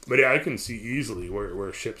 But yeah, I can see easily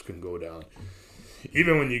where ships can go down.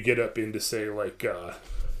 Even when you get up into, say, like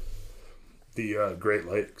the Great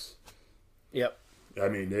Lakes. Yep. I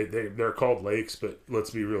mean, they're called lakes, but let's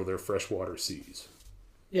be real, they're freshwater seas.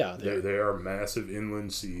 Yeah. They are massive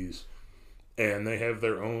inland seas, and they have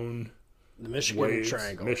their own The Michigan waves.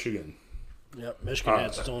 Triangle. Michigan. Yep. Michigan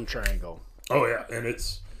has its own triangle. Oh, yeah,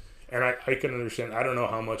 and I can understand. I don't know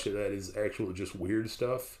how much of that is actual just weird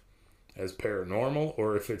stuff as paranormal,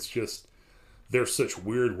 or if it's just there's such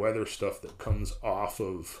weird weather stuff that comes off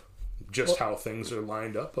of just how things are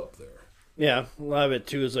lined up there. Yeah, a lot of it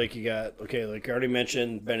too is like you got like I already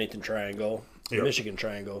mentioned Bennington Triangle, the Yep. Michigan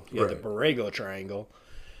Triangle, you have the Right. Borrego Triangle.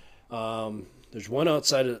 There's one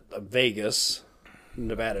outside of Vegas,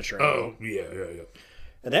 Nevada Triangle, Oh, yeah.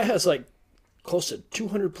 and that has like close to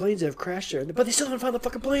 200 planes that have crashed there, but they still haven't found the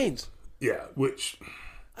fucking planes. Yeah, which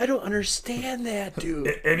I don't understand that, dude.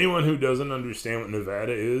 anyone who doesn't understand what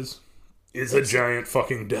Nevada is a giant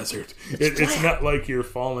fucking desert. It's flat. not like you're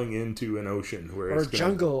falling into an ocean where Or it's gonna,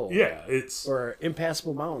 jungle. Yeah, it's Or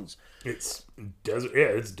impassable mountains. desert. Yeah,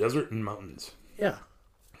 it's desert and mountains. Yeah.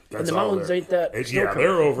 That's the all mountains there. ain't that It's, snow yeah, covered.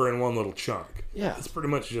 they're over in one little chunk. Yeah. It's pretty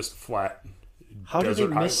much just flat. How did they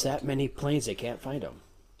desert miss island. that many planes? They can't find them.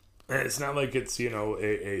 And it's not like it's,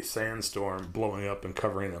 a sandstorm blowing up and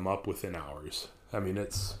covering them up within hours. I mean,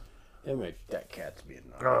 it's... That cat's being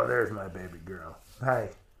naughty. Oh, there's my baby girl. Hi.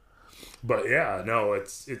 But yeah, no,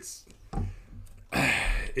 it's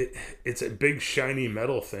a big shiny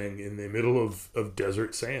metal thing in the middle of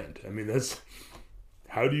desert sand. I mean,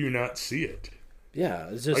 how do you not see it? Yeah,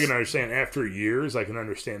 it's I just can understand after years, I can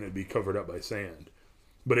understand it'd be covered up by sand.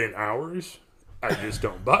 But in hours, I just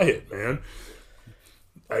don't buy it, man.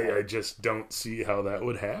 I just don't see how that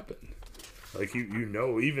would happen. Like,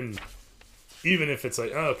 even if it's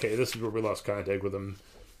like, oh, okay, this is where we lost contact with them.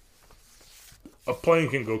 A plane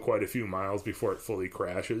can go quite a few miles before it fully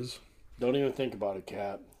crashes. don't even think about it,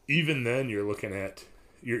 cat. Even then, you're looking at,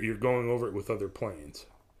 you're going over it with other planes.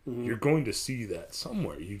 Mm-hmm. You're going to see that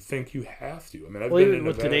somewhere. You think you have to. I mean, I've Well, been even in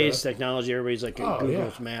with Nevada. today's technology, everybody's like Oh,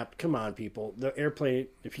 Google's yeah. map. Come on, people. The airplane,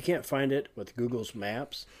 if you can't find it with Google's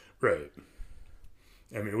maps, Right.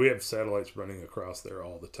 I mean, we have satellites running across there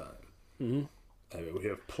all the time. Mhm. I mean, we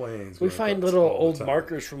have planes. we going find across little all the old time.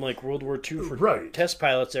 markers from like World War II for Right. test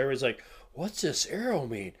pilots. Everybody's like, what's this arrow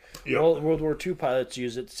mean? Yep. Well, World War II pilots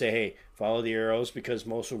use it to say, hey, follow the arrows because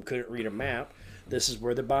most of them couldn't read a map. This is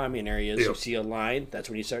where the bombing area is. Yep. You see a line, that's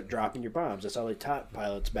when you start dropping your bombs. That's how they taught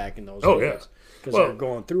pilots back in those Oh, days. yeah. Because Well- they're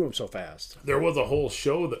going through them so fast. There was a whole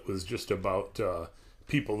show that was just about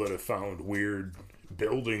people that have found weird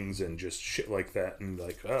buildings and just shit like that, and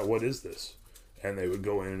like, oh, what is this? And they would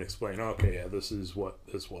go in and explain, okay, yeah, this is what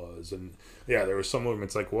this was, and yeah, there was some of them.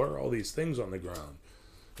 It's like, what are all these things on the ground?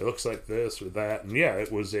 It looks like this or that, and yeah, it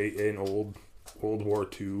was an old World War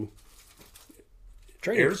II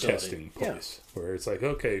Training air facility. testing Yeah. place where it's like,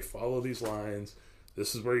 okay, follow these lines.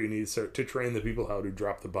 This is where you need to start to train the people how to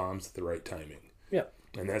drop the bombs at the right timing. Yeah.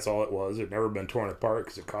 And that's all it was. It never been torn apart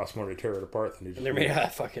because it costs more to tear it apart than you just. And they're made out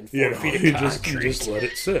of fucking 4 you know, feet of you concrete. just let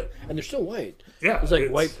it sit. And they're still white. Yeah, It's like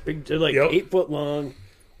white, big, they're like Yep. 8 foot long,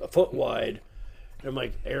 a foot wide. And I'm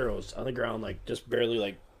like arrows on the ground, like just barely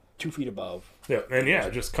like 2 feet above. Yeah, and yeah,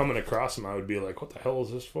 just coming across them, I would be like, "What the hell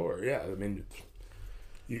is this for?" Yeah, I mean,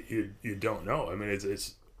 you don't know. I mean,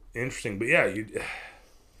 it's interesting, but yeah,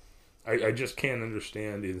 I just can't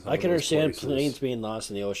understand. In some I of can those understand places. planes being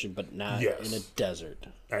lost in the ocean, but not Yes. in a desert.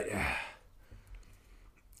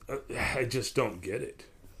 I just don't get it.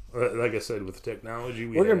 Like I said, with technology,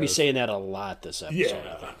 We're going to be have- saying that a lot this episode, I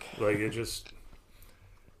yeah, think. like it just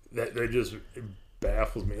that just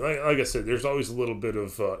baffles me. Like I said, there's always a little bit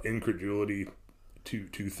of incredulity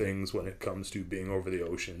to things when it comes to being over the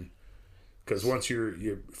ocean, because once you're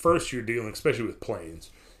dealing, especially with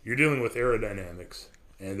planes, you're dealing with aerodynamics,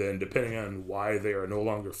 and then depending on why they are no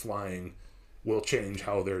longer flying, will change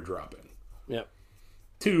how they're dropping. Yep.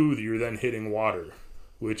 Two, you're then hitting water,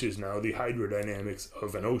 which is now the hydrodynamics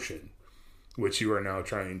of an ocean, which you are now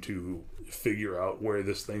trying to figure out where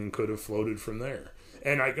this thing could have floated from there.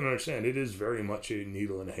 And I can understand it is very much a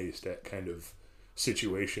needle in a haystack kind of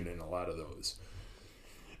situation in a lot of those.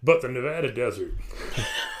 But the Nevada desert,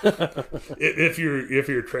 if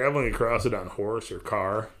you're traveling across it on horse or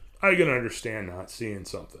car, I can understand not seeing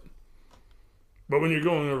something. But when you're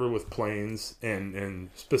going over with planes and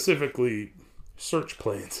specifically search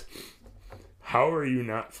planes, how are you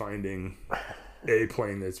not finding a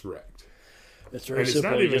plane that's wrecked? It's very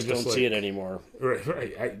simple. You just don't see it anymore.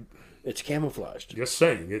 Right. It's camouflaged. Just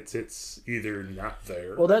saying, it's either not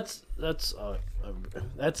there. Well, that's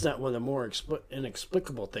not one of the more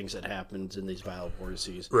inexplicable things that happens in these wild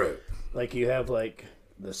vortices. Right. Like you have like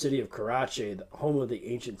the city of Karachi, the home of the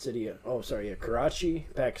ancient city of Karachi,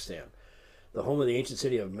 Pakistan, the home of the ancient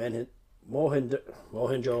city of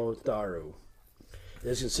Mohenjo-Daro. It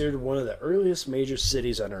is considered one of the earliest major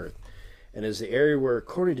cities on Earth, and is the area where,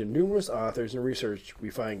 according to numerous authors and research, we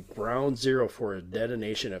find ground zero for a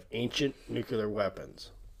detonation of ancient nuclear weapons.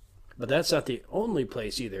 But that's not the only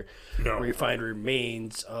place either where you find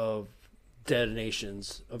remains of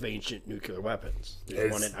detonations of ancient nuclear weapons.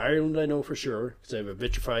 There's one in Ireland, I know for sure, because they have a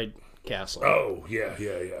vitrified castle. Oh, yeah.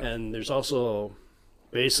 And there's also,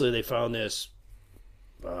 basically, they found this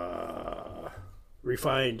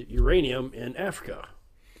refined uranium in Africa.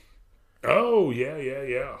 Oh, yeah.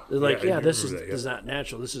 They're like, this is not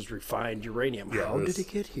natural. This is refined uranium. How did it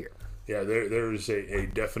get here? Yeah, there's a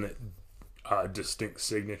definite distinct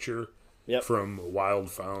signature from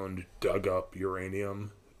wild found, dug up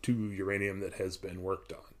uranium to uranium that has been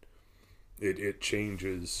worked on. It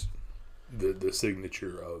changes the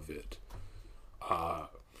signature of it. The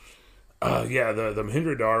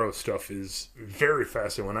Mohenjo-Daro stuff is very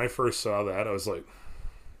fascinating. When I first saw that, I was like,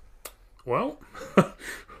 well...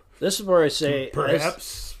 This is where I say...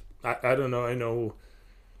 Perhaps, I don't know, I know...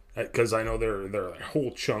 Because I know there are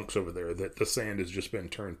whole chunks over there that the sand has just been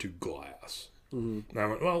turned to glass. Mm-hmm. And I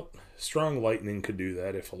went, well, strong lightning could do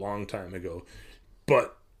that if a long time ago.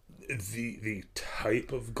 But the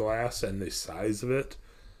type of glass and the size of it,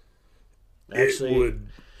 actually, it would...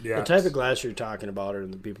 Yeah, the type of glass you're talking about, or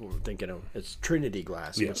the people were thinking of, it's Trinity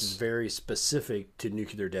glass, which is very specific to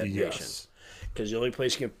nuclear detonation. Because the only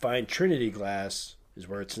place you can find Trinity glass is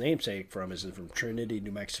where its namesake from is from Trinity,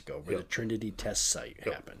 New Mexico, where the Trinity test site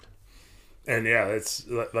happened. And it's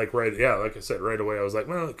like like I said, right away I was like,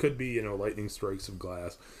 well, it could be, lightning strikes of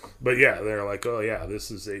glass. But they're like, oh yeah, this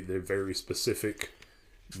is a very specific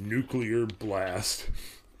nuclear blast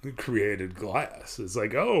created glass. It's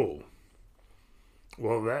like, oh,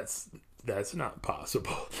 well, that's not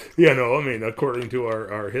possible. According to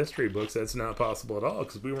our history books, that's not possible at all,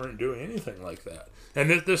 because we weren't doing anything like that. And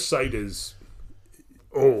this site is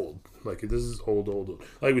old. Like, this is old.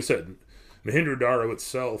 Like we said, Mohenjo-Daro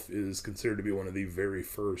itself is considered to be one of the very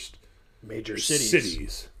first major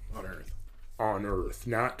cities on Earth.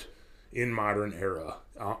 Not in modern era,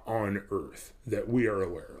 on Earth, that we are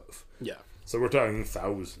aware of. Yeah. So we're talking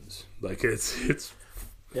thousands. Like, it's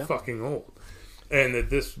fucking old. And that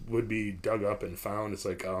this would be dug up and found, it's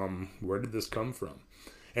like, where did this come from?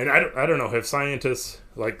 And I don't know, have scientists,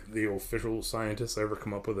 like the official scientists, ever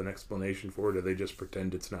come up with an explanation for it, or do they just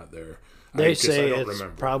pretend it's not there? They say it's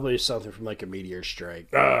probably something from like a meteor strike.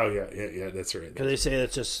 Oh, yeah, that's right. Because they say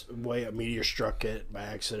that's just the way a meteor struck it by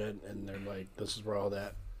accident, and they're like, this is where all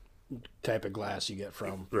that type of glass you get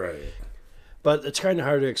from. Right. But it's kind of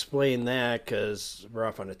hard to explain that, because we're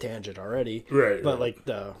off on a tangent already. Right. But like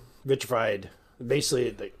the vitrified... Basically,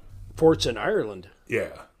 the forts in Ireland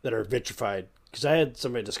that are vitrified. Because I had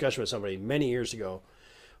a discussion with somebody many years ago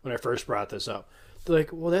when I first brought this up. They're like,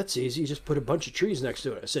 well, that's easy. You just put a bunch of trees next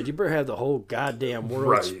to it. I said, you better have the whole goddamn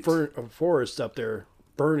world's forest up there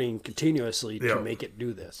burning continuously to make it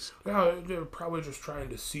do this. Yeah, they're probably just trying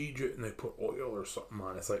to siege it, and they put oil or something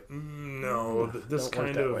on it. It's like, no, this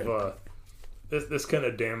kind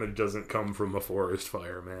of damage doesn't come from a forest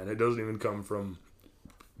fire, man. It doesn't even come from...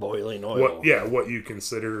 boiling oil. What you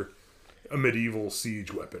consider a medieval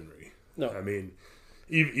siege weaponry. No. I mean,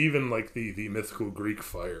 even like the mythical Greek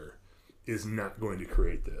fire is not going to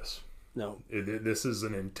create this. No. This is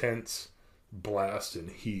an intense blast and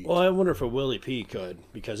heat. Well, I wonder if a Willie P could,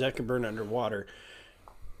 because that can burn underwater.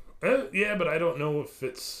 Yeah, but I don't know if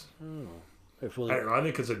it's... I don't know. I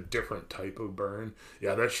think it's a different type of burn.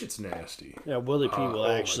 Yeah, that shit's nasty. Yeah, Willie P will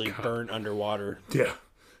actually burn underwater. Yeah.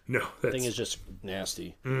 No, that thing is just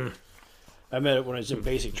nasty. I met it when I was in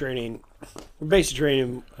basic training. Basic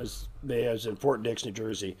training, I was in Fort Dix, New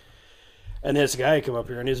Jersey. And this guy come up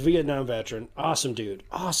here, and he's a Vietnam veteran. Awesome dude.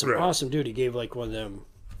 Awesome dude. He gave like one of them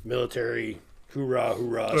military hoorah,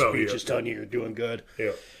 hoorah Oh, speeches yeah. telling you you're doing good.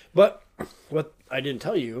 Yeah. But what I didn't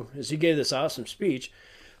tell you is he gave this awesome speech,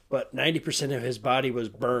 but 90% of his body was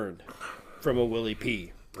burned from a Willie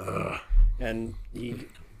P. And he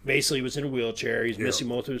basically was in a wheelchair. He's missing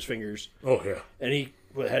most of his fingers. Oh, yeah. And he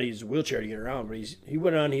had to use a wheelchair to get around. But he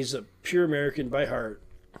went on, he's a pure American by heart.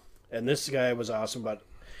 And this guy was awesome. But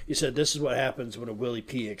he said, this is what happens when a Willie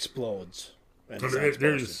P explodes. And it's not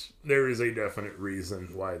supposed There is a definite reason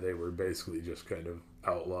why they were basically just kind of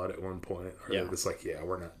outlawed at one point. Or Yeah. they're just like, yeah,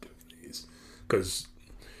 we're not doing these. Because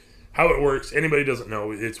how it works, anybody doesn't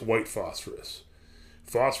know, it's white phosphorus.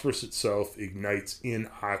 Phosphorus itself ignites in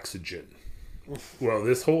oxygen. Well,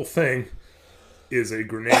 this whole thing is a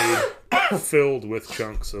grenade filled with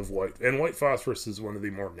chunks of white. And white phosphorus is one of the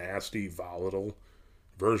more nasty, volatile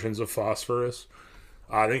versions of phosphorus.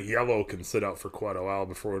 I think yellow can sit out for quite a while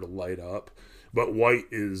before it'll light up. But white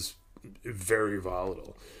is very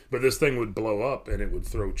volatile. But this thing would blow up and it would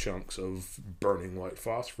throw chunks of burning white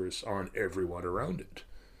phosphorus on everyone around it.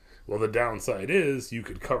 Well, the downside is you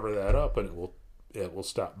could cover that up and it will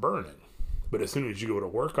stop burning. But as soon as you go to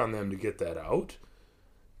work on them to get that out,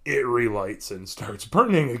 it relights and starts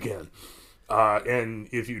burning again. And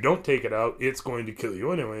if you don't take it out, it's going to kill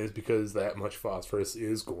you anyways because that much phosphorus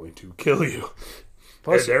is going to kill you.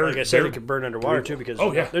 Plus, like I said, it can burn underwater too because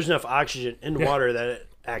there's enough oxygen in the water that it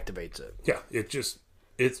activates it. Yeah,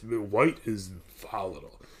 it's white is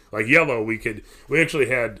volatile. Like yellow, we actually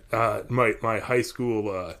had my high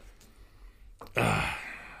school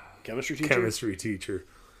Chemistry teacher?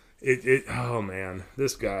 Oh man,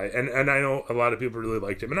 this guy, and I know a lot of people really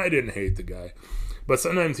liked him, and I didn't hate the guy, but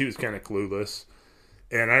sometimes he was kind of clueless.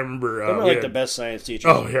 And I remember the best science teacher.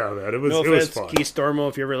 Oh yeah, man, it was fun. Keith Stormo,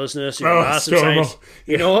 if you ever listen to this, you're awesome science.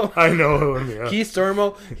 You know him? I know him. Yeah. Keith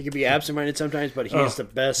Stormo, he can be absent-minded sometimes, but he's the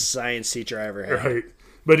best science teacher I ever had. Right,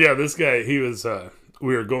 but yeah, this guy, he was.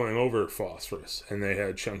 We were going over phosphorus, and they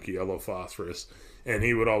had chunky yellow phosphorus, and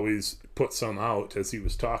he would always put some out as he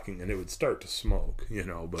was talking, and it would start to smoke,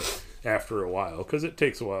 but after a while, because it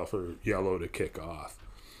takes a while for yellow to kick off.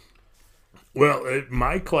 Well,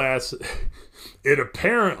 my class, it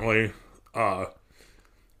apparently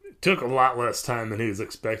took a lot less time than he was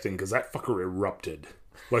expecting, because that fucker erupted.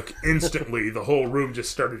 Like, instantly, the whole room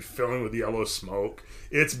just started filling with yellow smoke.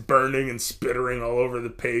 It's burning and spittering all over the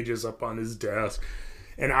pages up on his desk.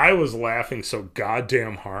 And I was laughing so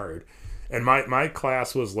goddamn hard. And my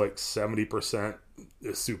class was like 70%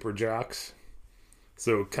 super jocks.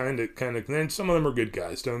 So kind of, and some of them are good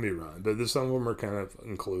guys, don't be wrong. But some of them are kind of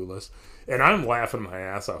clueless. And I'm laughing my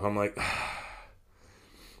ass off. I'm like,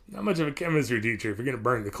 not much of a chemistry teacher if you're going to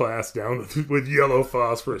burn the class down with yellow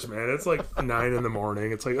phosphorus, man. It's like 9 in the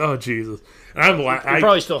morning. It's like, oh, Jesus. And I'm You're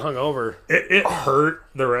probably still hungover. It hurt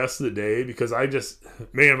the rest of the day because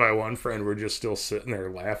me and my one friend were just still sitting there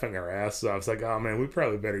laughing our asses off. I was like, oh, man, we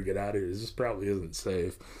probably better get out of here. This probably isn't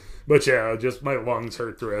safe. But yeah, just my lungs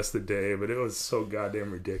hurt the rest of the day, but it was so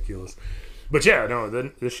goddamn ridiculous. But yeah, no,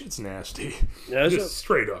 this shit's nasty. Yeah, just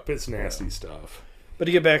straight up, it's nasty stuff. But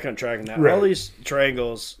to get back on track on that, right. All these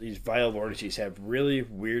triangles, these vile vortices have really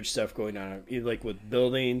weird stuff going on, either like with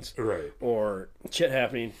buildings or shit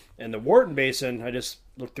happening. And the Wharton Basin, I just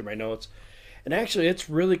looked through my notes, and actually it's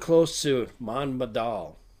really close to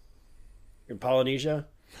Monbadal in Polynesia.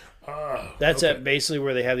 That's at basically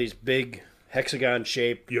where they have these big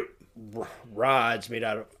hexagon-shaped rods made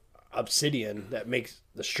out of obsidian that makes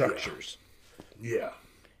the structures. Yeah.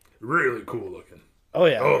 Really cool looking. Oh,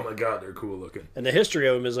 yeah. Oh, my God, they're cool looking. And the history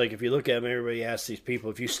of them is like, if you look at them, everybody asks these people,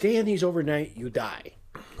 if you stay in these overnight, you die.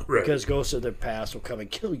 Right. Because ghosts of the past will come and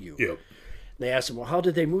kill you. Yep. And they ask them, well, how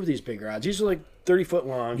did they move these big rods? These are like 30 foot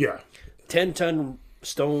long. Yeah. 10-ton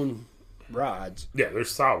stone rods. Yeah, they're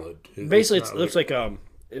solid. Basically, it looks like,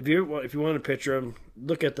 if you want to picture them,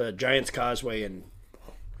 look at the Giant's Causeway and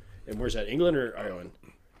where's that, England or Ireland?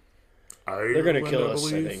 They're going to kill us,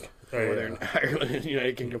 I think. They're in Ireland and the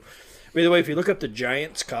United Kingdom. By the way, if you look up the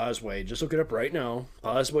Giant's Causeway, just look it up right now.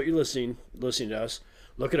 Pause what you're listening to us.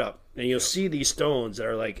 Look it up. And you'll see these stones that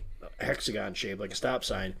are like hexagon shaped, like a stop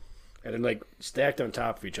sign. And they're like stacked on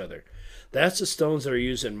top of each other. That's the stones that are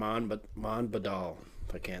used in Monbadal.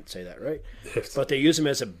 If I can't say that right. But they use them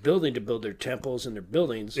as a building to build their temples and their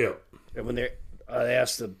buildings. Yeah. And when they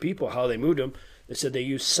asked the people how they moved them, they said they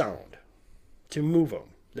used sound to move them.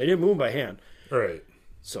 They didn't move them by hand. Right.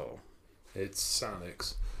 So. It's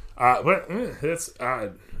sonics. But that's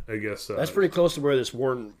odd, I guess. That's pretty close to where this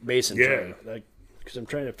Wharton Basin. Yeah. Because I'm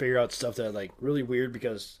trying to figure out stuff that like really weird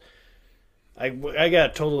because I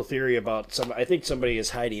got a total theory about I think somebody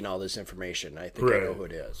is hiding all this information. I think I know who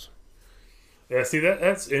it is. Yeah, see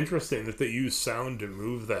that's interesting that they use sound to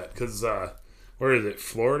move that because where is it?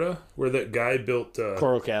 Florida, where that guy built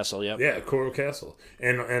Coral Castle, yep. yeah, Coral Castle,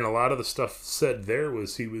 and a lot of the stuff said there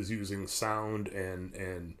was he was using sound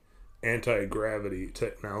and anti gravity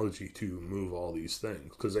technology to move all these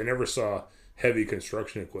things because they never saw heavy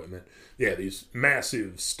construction equipment. Yeah, these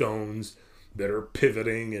massive stones that are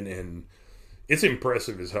pivoting and it's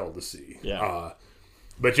impressive as hell to see. Yeah.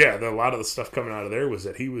 But yeah, a lot of the stuff coming out of there was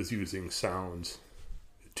that he was using sounds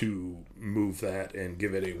to move that and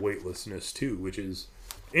give it a weightlessness too, which is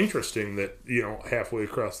interesting that, you know, halfway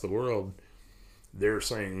across the world, they're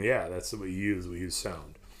saying, yeah, that's what we use. We use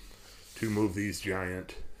sound to move these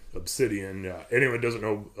giant obsidian. Anyone who doesn't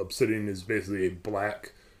know, obsidian is basically a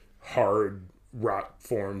black, hard rock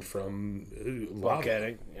formed from lava.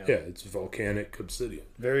 Volcanic. Yeah, it's volcanic obsidian.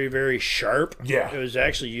 Very, very sharp. Yeah. It was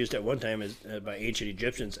actually used at one time by ancient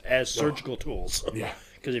Egyptians as surgical tools. Yeah.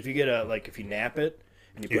 Because if you get if you nap it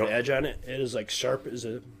and you put an edge on it, it is like sharp as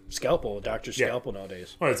a scalpel, a doctor's scalpel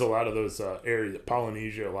nowadays. Well, it's a lot of those areas,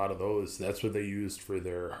 Polynesia, a lot of those, that's what they used for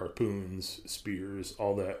their harpoons, spears,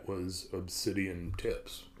 all that was obsidian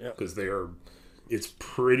tips. Because it's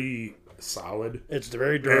pretty solid. It's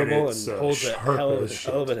very durable and holds a hell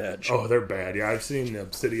of an edge. Oh, they're bad. Yeah, I've seen the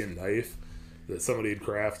obsidian knife that somebody had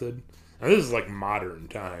crafted. And this is like modern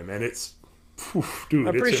time, and it's, dude,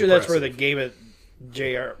 I'm pretty it's sure impressive. that's where the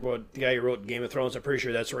the guy who wrote Game of Thrones, I'm pretty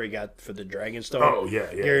sure that's where he got for the Dragonstone. Oh,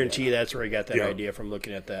 yeah. Guarantee that's where he got that idea from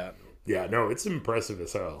looking at that. Yeah, no, it's impressive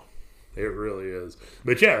as hell. It really is.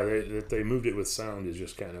 But yeah, that they moved it with sound is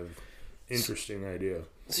just kind of interesting idea.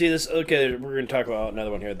 See this? Okay, we're going to talk about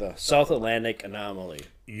another one here, the South Atlantic Anomaly.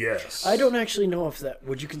 Yes. I don't actually know if that,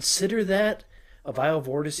 would you consider that a viral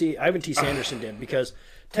vortex? Ivan T. Sanderson did, because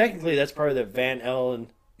technically that's part of the Van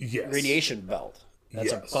Allen radiation belt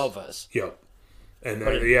that's above us. Yep. And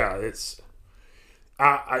it's,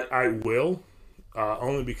 I will,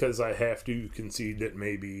 only because I have to concede that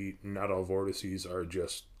maybe not all vortices are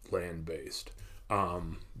just land-based.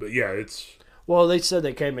 But yeah, it's... Well, they said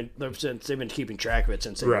they've been keeping track of it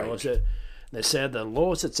since they launched it. They said the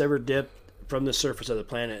lowest it's ever dipped from the surface of the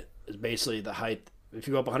planet is basically the height. If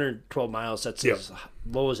you go up 112 miles, that's as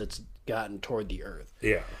low as it's gotten toward the Earth.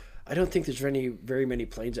 Yeah. I don't think there's very many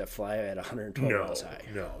planes that fly at 112 miles high.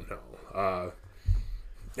 No.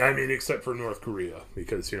 I mean, except for North Korea,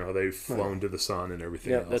 because, you know, they've flown to the sun and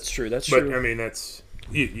everything else. That's true. But, I mean, that's...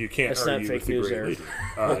 You can't that's argue not with fake the news great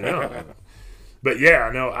there. leader. No. But yeah,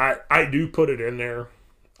 no, I do put it in there,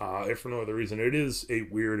 if for no other reason. It is a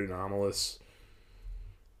weird anomalous.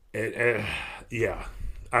 Yeah,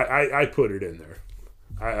 I put it in there.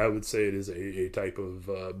 I would say it is a type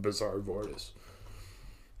of bizarre vortex.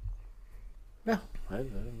 Yeah, I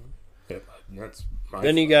don't know. Yep, that's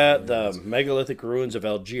then you got the megalithic ruins of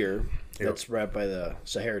Algiers. That's right by the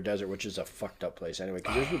Sahara Desert, which is a fucked up place anyway.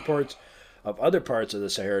 Because there's reports of other parts of the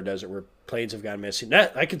Sahara Desert where planes have gone missing.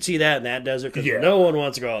 I could see that in that desert because no one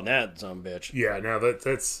wants to go on that bitch. Yeah, now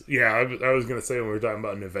that's I was gonna say when we were talking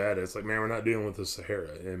about Nevada, it's like, man, we're not dealing with the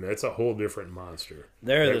Sahara, and it's a whole different monster.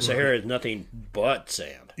 The Sahara is nothing but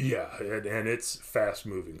sand. Yeah, and it's fast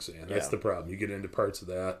moving sand. That's the problem. You get into parts of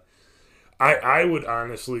that. I would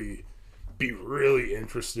honestly be really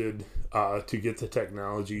interested to get the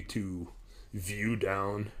technology to view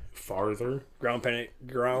down farther. Ground penetrating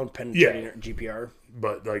GPR.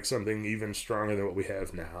 But like something even stronger than what we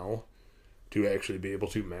have now to actually be able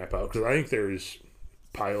to map out. Because I think there's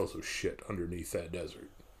piles of shit underneath that desert.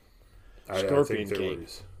 Scorpion King.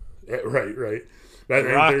 Right. The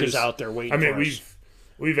Rock is out there waiting for us.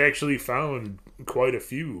 We've actually found quite a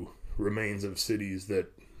few remains of cities that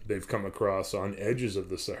they've come across on edges of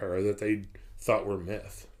the Sahara that they thought were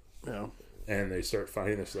myth. Yeah. And they start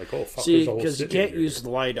finding this like, oh, fuck, see, there's a whole because you city can't here. use the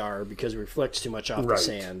LiDAR because it reflects too much off the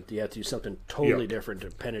sand. You have to do something totally different to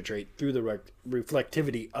penetrate through the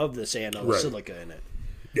reflectivity of the sand on the silica in it.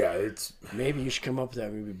 Yeah, it's... Maybe you should come up with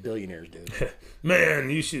that. Maybe billionaires, dude. Man,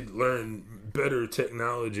 you should learn better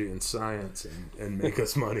technology and science and make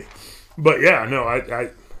us money. But yeah, no, I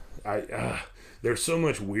there's so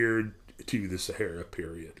much weird to the Sahara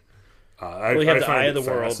period. We have the eye of the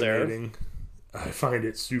world there. I find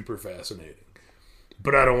it super fascinating.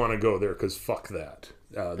 But I don't want to go there because fuck that.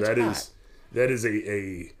 That is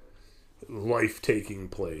a life-taking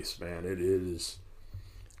place, man. It is...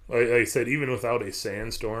 Like I said, even without a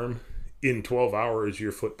sandstorm, in 12 hours,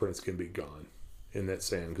 your footprints can be gone in that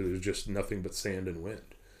sand because there's just nothing but sand and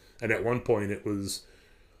wind. And at one point, it was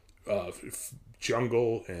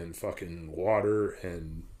jungle and fucking water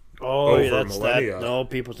and that's millennia. that. No,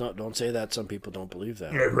 people don't say that. Some people don't believe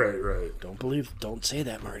that. Right. Don't say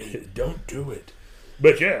that, Marty. Don't do it.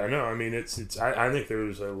 But yeah, no, I mean, I think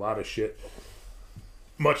there's a lot of shit.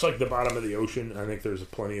 Much like the bottom of the ocean, I think there's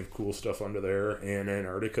plenty of cool stuff under there. And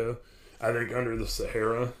Antarctica, I think under the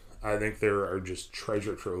Sahara, I think there are just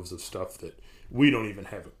treasure troves of stuff that we don't even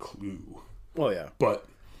have a clue. Oh, yeah. But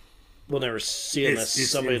we'll never see unless it's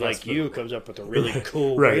somebody like investment. you comes up with a really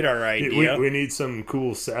cool right. radar idea. We need some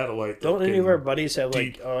cool satellite. Don't any of our buddies have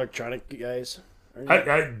like electronic guys?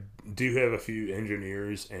 I do have a few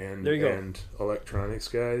engineers and electronics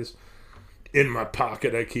guys in my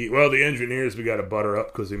pocket. I keep the engineers we got to butter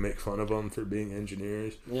up because we make fun of them for being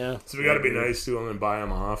engineers. Yeah, so we got to be nice to them and buy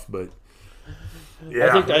them off. But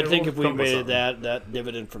yeah, I think if we made that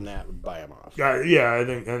dividend from that, we'd buy them off. Yeah, I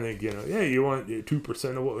think you want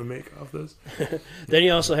 2% of what we make off this. Then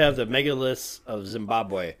you also have the megaliths of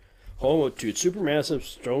Zimbabwe, home to supermassive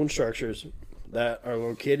stone structures that are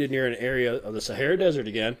located near an area of the Sahara Desert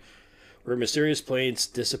again, where mysterious planes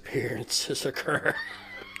disappearances occur.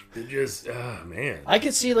 It just, man. I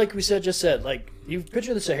could see, like we just said, like you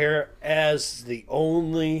picture the Sahara as the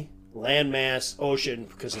only landmass ocean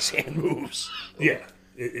because the sand moves. Yeah,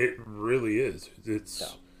 it really is.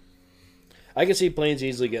 I can see planes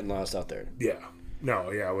easily getting lost out there. Yeah,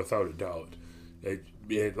 without a doubt.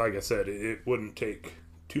 It like I said, it wouldn't take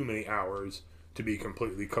too many hours to be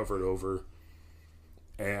completely covered over.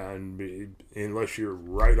 And unless you're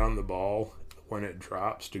right on the ball when it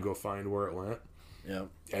drops to go find where it went,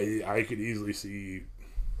 I could easily see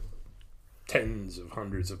tens of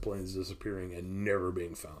hundreds of planes disappearing and never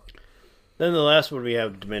being found. Then the last one we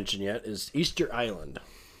have to mention yet is Easter Island,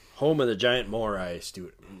 home of the giant Moai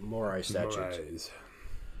statues.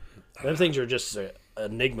 Them things are just an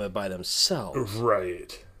enigma by themselves.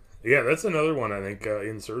 Right. Yeah, that's another one I think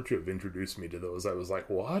In Search of introduced me to those. I was like,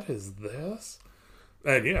 what is this?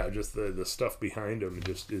 And yeah, just the stuff behind them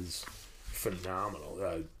just is phenomenal.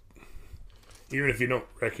 Even if you don't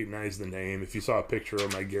recognize the name, if you saw a picture of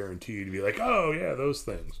them, I guarantee you'd be like, oh, yeah, those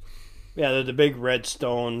things. Yeah, they're the big red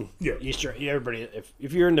stone Easter. Everybody,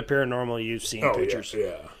 if you're into paranormal, you've seen pictures.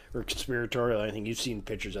 Yeah. Or conspiratorial, I think you've seen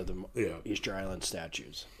pictures of the Easter Island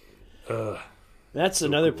statues. That's so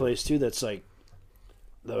another place too. That's like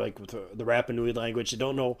with the Rapa Nui language. They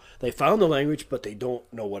don't know. They found the language, but they don't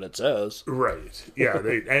know what it says. Right. Yeah.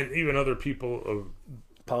 And even other people of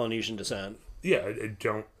Polynesian descent. Yeah,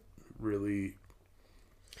 don't really.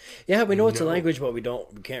 Yeah, we know it's a language, but we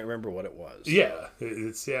can't remember what it was. Yeah,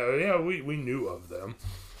 we knew of them.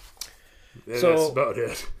 So that's about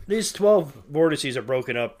it. These 12 vortices are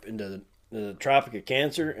broken up into the Tropic of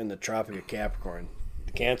Cancer and the Tropic of Capricorn.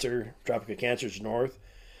 The Tropic of Cancer is north,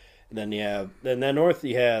 and then north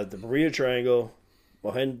you have the Bermuda Triangle,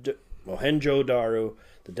 Mohenjo-Daro,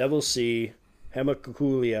 the Devil's Sea,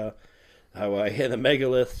 Hemakulia, Hawaii, and the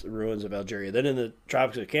megalith ruins of Algeria. Then in the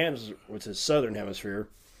Tropics of Cancer, which is southern hemisphere,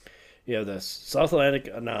 you have the South Atlantic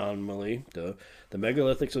anomaly, the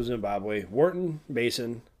megalithics of Zimbabwe, Wharton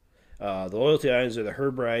Basin, the Loyalty Islands are the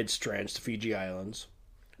Hebrides Trench, the Fiji Islands.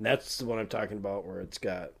 And that's the one I'm talking about where it's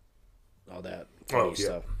got all that funny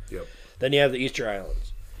stuff. Yep. Then you have the Easter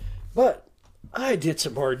Islands. But I did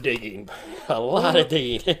some more digging. A lot of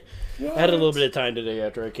digging. I had a little bit of time today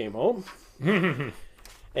after I came home.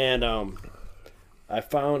 And I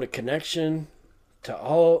found a connection to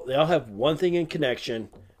all. They all have one thing in connection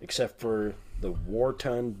except for the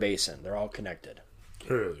Wharton Basin. They're all connected.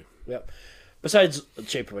 Really? Yep. Besides the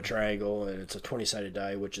shape of a triangle, and it's a 20-sided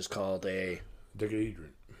die, which is called a... Dodecahedron.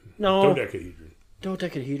 No. Dodecahedron.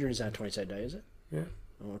 Dodecahedron is not a 20-sided die, is it? Yeah.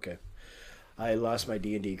 Oh, okay. I lost my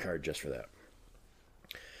D&D card just for that.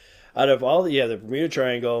 Out of all the Bermuda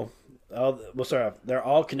Triangle, we'll start off. They're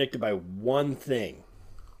all connected by one thing,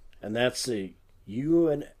 and that's the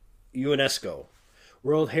UNESCO,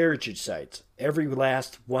 World Heritage Sites. Every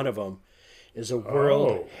last one of them is a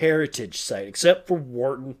World Heritage Site, except for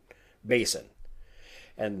Wharton Basin.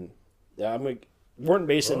 And Wharton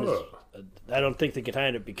Basin, I don't think they can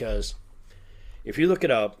find it because if you look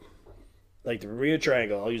it up, like the Bermuda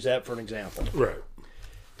Triangle, I'll use that for an example. Right.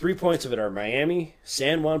 3 points of it are Miami,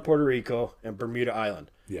 San Juan, Puerto Rico, and Bermuda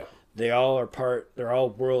Island. Yeah. They're all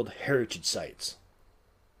World Heritage Sites.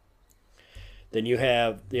 Then you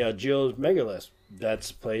have the Algiers Megalith.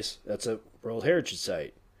 That's a World Heritage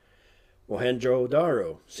Site.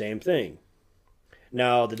 Mohenjo-Daro, same thing.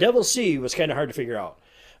 Now, the Devil's Sea was kind of hard to figure out,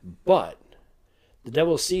 but the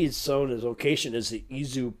Devil's Sea's zone location is the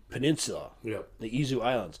Izu Peninsula, yep. The Izu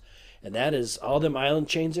Islands, and that is all them island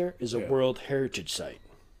chains there is a World Heritage Site.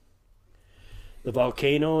 The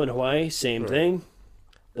volcano in Hawaii, same thing.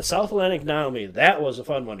 The South Atlantic anomaly, that was a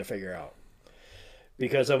fun one to figure out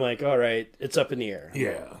because I'm like, all right, it's up in the air.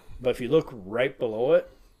 Yeah. But if you look right below it,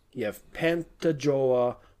 you have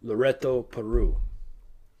Pantajoa, Loreto, Peru,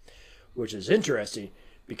 which is interesting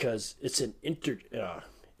because it's an the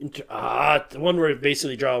one where it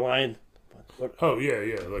basically draw a line. Oh,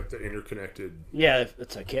 yeah, like the interconnected. Yeah,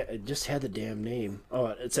 it just had the damn name. Oh,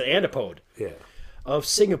 it's an antipode Yeah. of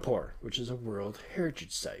Singapore, which is a World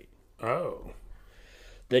Heritage Site. Oh.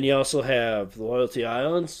 Then you also have the Loyalty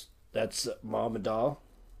Islands. That's Mamadal,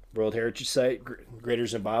 World Heritage Site, Greater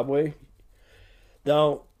Zimbabwe.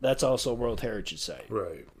 Now, that's also a World Heritage Site.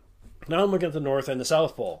 Right. Now I'm looking at the North and the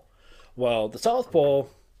South Pole. Well, the South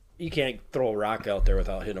Pole, you can't throw a rock out there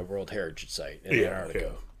without hitting a World Heritage Site in Antarctica.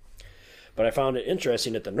 Yeah. But I found it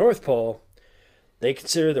interesting at the North Pole, they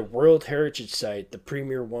consider the World Heritage Site the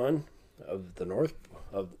premier one of the North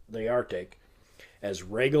of the Arctic as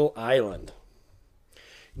Regal Island.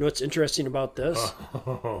 You know what's interesting about this?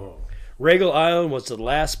 Oh. Regal Island was the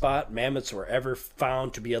last spot mammoths were ever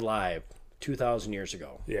found to be alive 2,000 years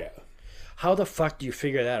ago. Yeah. How the fuck do you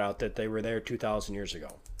figure that out that they were there 2,000 years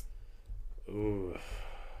ago? Ooh.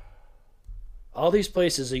 All these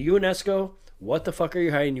places, the UNESCO, what the fuck are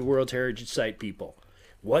you hiding, you World Heritage Site people?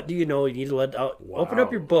 What do you know? You need to let out. Wow. Open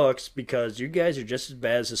up your books because you guys are just as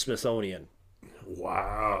bad as the Smithsonian.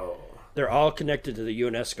 Wow. They're all connected to the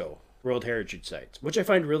UNESCO World Heritage Sites, which I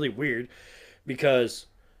find really weird because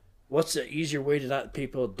what's the easier way to not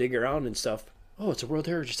people dig around and stuff? Oh, it's a World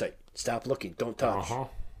Heritage Site. Stop looking. Don't touch. Uh-huh.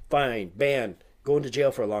 Fine. Ban. Go into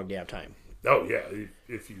jail for a long damn time. Oh, yeah,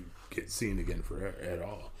 if you get seen again for at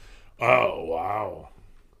all. Oh, wow.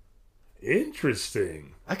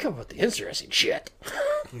 Interesting. I come up with the interesting shit.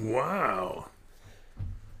 Wow.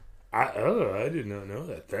 I did not know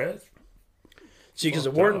that. That's See, because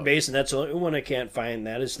the Wharton Basin, that's the only one I can't find.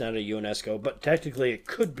 That is not a UNESCO, but technically it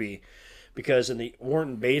could be because in the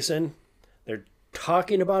Wharton Basin, they're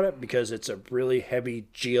talking about it because it's a really heavy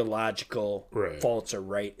geological faults are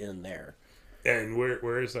right in there. And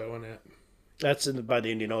where is that one at? That's by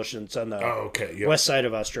the Indian Ocean. It's on the Yep. west side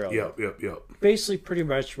of Australia. Yep. Basically, pretty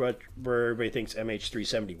much where everybody thinks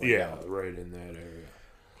MH370 went down. Right in that area.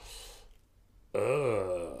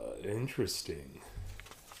 Interesting.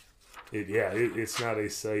 It's not a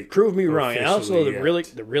site. Prove me wrong. And also, officially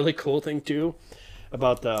yet. the really cool thing too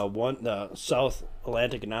about the South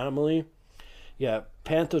Atlantic anomaly,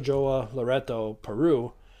 Pantajoa, Loreto,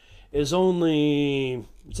 Peru, it's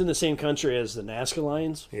in the same country as the Nazca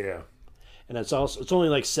lines. Yeah. And it's only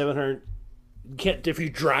like 700. You can't, if you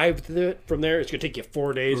drive from there, it's gonna take you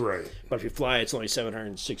 4 days. Right. But if you fly, it's only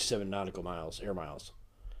 767 nautical miles, air miles,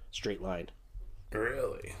 straight line.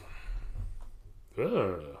 Really?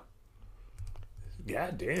 Ugh.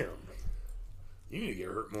 God damn. You need to get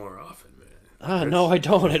hurt more often, man. No, I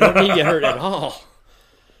don't. I don't need to get hurt at all.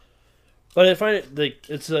 But I find it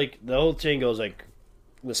it's like the whole thing goes like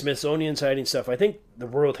the Smithsonian's hiding stuff. I think the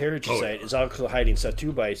World Heritage Site is also hiding stuff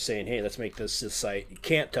too by saying, "Hey, let's make this site. You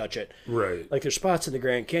can't touch it." Right. Like there's spots in the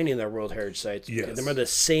Grand Canyon that are World Heritage Sites. Yes. They're the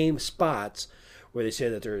same spots where they say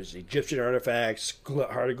that there's Egyptian artifacts,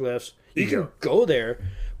 hieroglyphs. You can go there,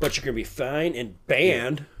 but you're gonna be fined and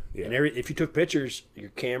banned. Yeah. And if you took pictures, your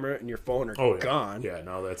camera and your phone are gone. Yeah,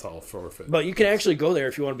 no, that's all forfeit. But you can actually go there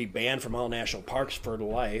if you want to be banned from all national parks for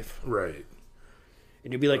life. Right.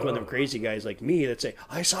 And you'd be like one of them crazy guys like me that say,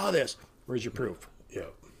 I saw this. Where's your proof? Yeah.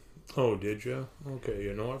 Oh, did you?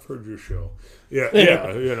 Okay, I've heard your show. Yeah,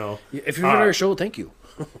 yeah. If you've heard our show, thank you.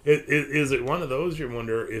 Is it one of those you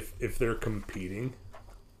wonder if they're competing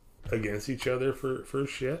against each other for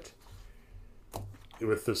shit?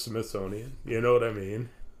 With the Smithsonian? You know what I mean?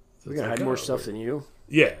 We're going to hide more stuff than you.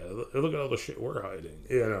 Yeah, look at all the shit we're hiding,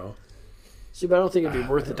 See, but I don't think it'd be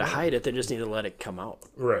worth it to hide it. They just need to let it come out.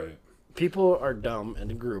 Right. People are dumb in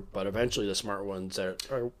the group, but eventually the smart ones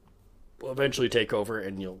will eventually take over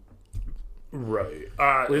and you'll... Right.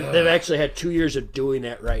 They've actually had 2 years of doing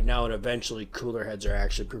that right now, and eventually cooler heads are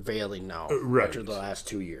actually prevailing now after the last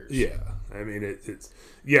 2 years. Yeah. I mean, it's...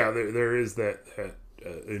 Yeah, there is that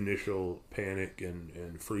initial panic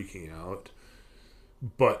and freaking out.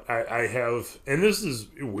 But I have, and this is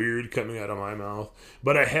weird coming out of my mouth,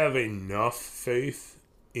 but I have enough faith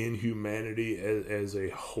in humanity as a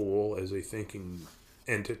whole, as a thinking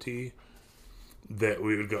entity, that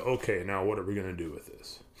we would go, okay, now what are we going to do with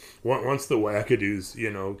this? Once the wackadoos,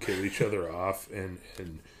 kill each other off and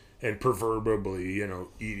proverbially,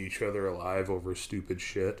 eat each other alive over stupid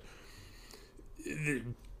shit,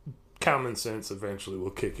 common sense eventually will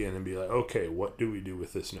kick in and be like, okay, what do we do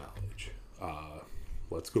with this knowledge?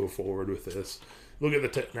 Let's go forward with this. Look at the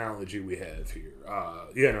technology we have here.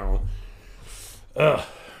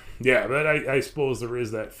 Yeah, but I suppose there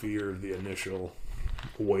is that fear of the initial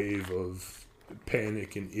wave of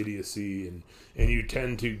panic and idiocy, and you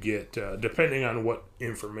tend to get, depending on what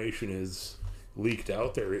information is leaked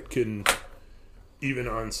out there, it can, even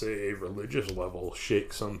on, say, a religious level,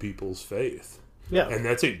 shake some people's faith. Yeah. And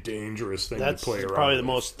that's a dangerous thing That's to play around probably the with.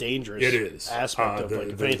 most dangerous It is. aspect of, like,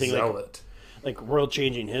 if the anything, zealot. like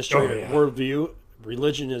world-changing history, Oh, yeah. worldview.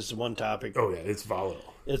 Religion is one topic. Oh, yeah, it's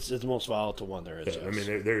volatile. It's the most volatile one there is. Yeah, I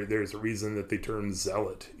mean, there's a reason that the term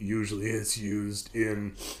zealot usually is used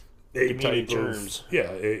in a Demeaning type terms. of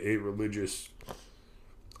a religious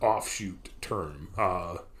offshoot term.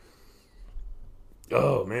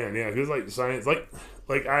 Oh man, yeah, because like science,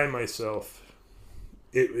 like I myself,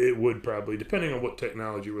 it would probably, depending on what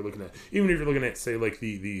technology we're looking at, even if you're looking at, say, like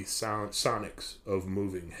the sonics of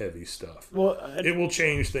moving heavy stuff, Well, it will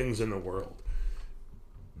change things in the world.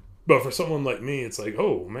 But for someone like me, it's like,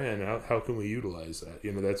 oh man, how can we utilize that?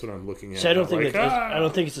 You know, that's what I'm looking at. see, I don't think like, I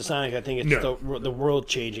don't think it's the sonic. I think it's No. the world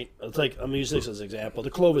changing. It's like, I'm using this as an example.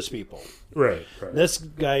 The Clovis people. right. This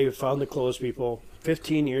guy who found the Clovis people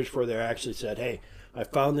 15 years before they actually said, "Hey, I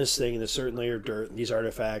found this thing in a certain layer of dirt. These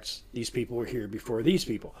artifacts. These people were here before these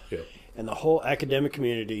people." Yeah. And the whole academic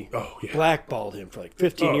community Oh, yeah. blackballed him for like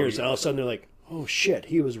 15 Oh, years, yeah. and all of a sudden they're like, "Oh shit,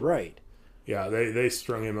 he was right." Yeah, they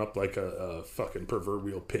strung him up like a fucking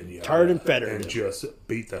proverbial pinata. Tarred and fettered and him. just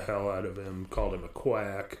beat the hell out of him, called him a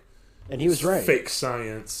quack. And he was right. Fake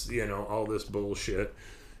science, you know, all this bullshit.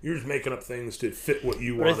 You're just making up things to fit what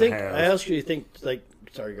you But I want to think have. I actually think, like,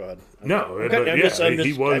 sorry, go ahead. No, Okay, but I'm yeah, just-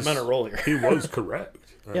 he was. I'm on a roll here. He was correct.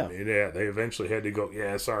 Yeah. I mean, yeah, they eventually had to go.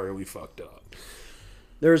 Yeah, sorry, we fucked up.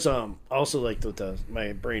 There's also like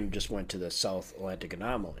my brain just went to the South Atlantic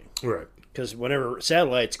anomaly Right. because whenever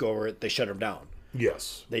satellites go over it, they shut them down.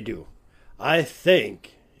 Yes. They do. I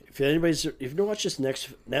think if you watch this next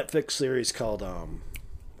Netflix series called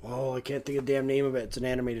I can't think of the damn name of it. It's an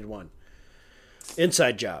animated one.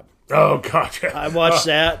 Inside Job. Oh gotcha. I watched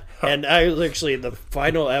that, and I actually the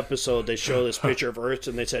final episode they show this picture of Earth,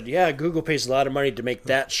 and they said, "Yeah, Google pays a lot of money to make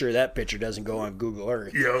sure that picture doesn't go on Google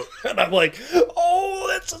Earth." Yep. And I'm like, "Oh,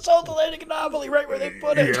 that's the South Atlantic anomaly, right where they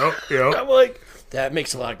put it." Yep. I'm like, that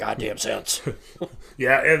makes a lot of goddamn sense.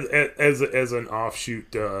 Yeah, as an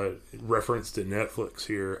offshoot reference to Netflix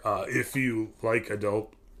here, if you like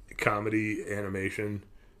adult comedy animation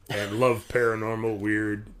and love paranormal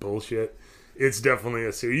weird bullshit, it's definitely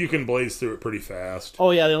a series. You can blaze through it pretty fast.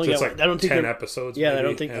 Oh yeah, they only So it's got. like I don't think 10 they're- episodes. Yeah, maybe, I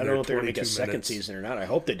don't and know if they're gonna make a 22 second minutes. season or not. I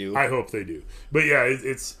hope they do. I hope they do. But yeah,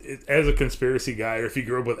 it's as a conspiracy guy, or if you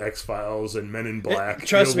grew up with X-Files and Men in Black,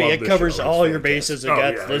 Trust you'll me, love it the covers show. It's all your fantastic. bases. It Oh,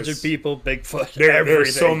 got yeah, lizard it's- people, Bigfoot,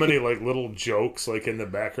 There's so everything. many like little jokes like in the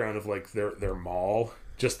background of like their mall,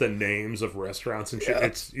 just the names of restaurants and shit.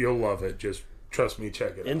 Yeah. You'll love it. Just trust me,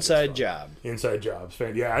 check it out. It's Inside fun. Job. Inside Jobs,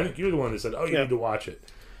 fan. Yeah, I think you're the one that said, "Oh, you Yeah. need to watch it."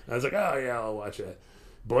 And I was like, "Oh yeah, I'll watch it."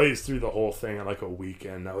 Blazed through the whole thing in like a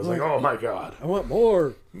weekend. I was like, "Oh my god." I want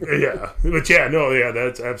more. Yeah, but yeah, no, yeah,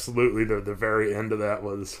 that's absolutely the very end of that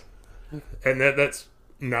was, and that's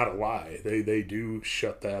not a lie. They do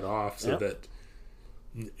shut that off so Yep. that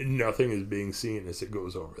nothing is being seen as it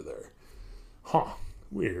goes over there. Huh?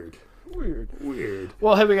 Weird. Weird.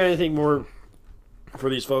 Well, have we got anything more for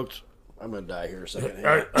these folks? I'm gonna die here a second.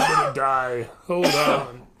 I'm gonna die. Hold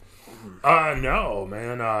on. No,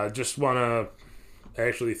 man. Just wanna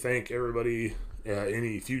actually thank everybody,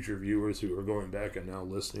 any future viewers who are going back and now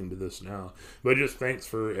listening to this now. But just thanks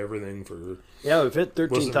for everything for Yeah, we've hit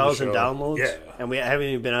 13,000 Listen to the show. downloads, Yeah. and we haven't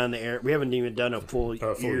even been on the air. We haven't even done a full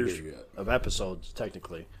full years year yet. of episodes,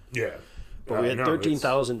 technically. yeah. But we had no,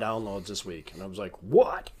 13,000 downloads this week, and I was like,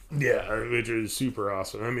 "What?" Yeah, which is super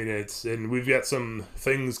awesome. I mean, and we've got some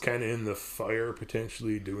things kind of in the fire,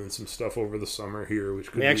 potentially doing some stuff over the summer here, which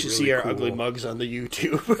could We be actually really see our cool. ugly mugs on the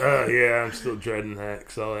YouTube. Yeah, I'm still dreading that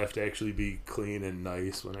because I'll have to actually be clean and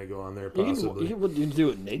nice when I go on there, possibly. you can do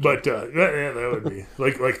it naked. But yeah, that would be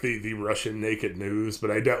like the Russian naked news.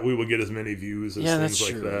 But I doubt we will get as many views as yeah, things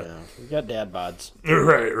that's like true. that. Yeah. We got dad bods.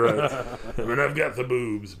 Right. I mean, I've got the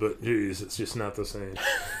boobs, but geez, it's just not the same.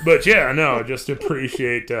 But yeah, no, just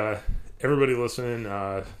appreciate everybody listening.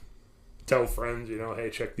 Tell friends, hey,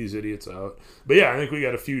 check these idiots out. But yeah, I think we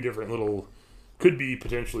got a few different little, could be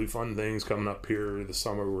potentially fun things coming up here this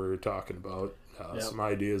summer we're talking about. Yep. Some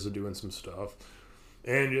ideas of doing some stuff.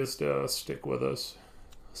 And just stick with us.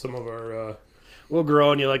 Some of our... We'll grow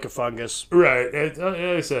on you like a fungus. right, like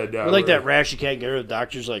I said... We're like that rash you can't get rid of. The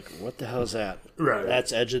doctor's like, "What the hell is that?" Right.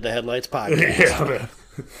 That's Edge of the Headlights podcast. Yeah.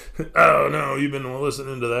 Oh no, you've been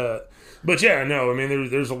listening to that. But yeah, no, I mean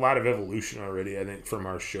there's a lot of evolution already, I think, from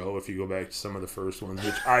our show if you go back to some of the first ones,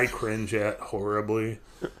 which I cringe at horribly.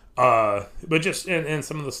 But just and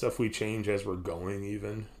some of the stuff we change as we're going,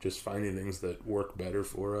 even just finding things that work better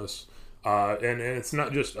for us. And it's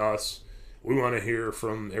not just us. We want to hear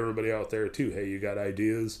from everybody out there too. Hey, you got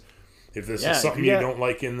ideas? If this is something you don't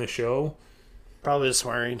like in the show, probably the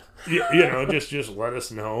swearing. you know, just let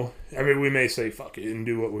us know. I mean, we may say fuck it and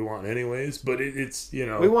do what we want anyways, but it's, you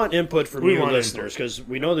know, we want input from you listeners, because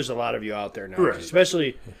we know there's a lot of you out there now, right,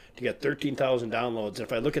 especially to get 13,000 downloads. And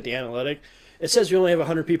if I look at the analytic, it says we only have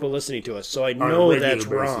 100 people listening to us, so I know that's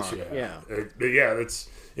wrong. Yeah. That's,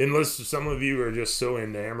 unless some of you are just so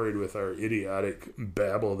enamored with our idiotic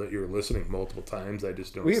babble that you're listening multiple times. I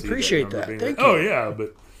just don't. We appreciate that. Thank you. Oh yeah,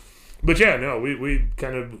 but yeah, no, we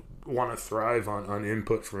kind of want to thrive on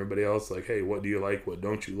input from everybody else. Like, hey, what do you like? What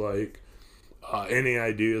don't you like? Any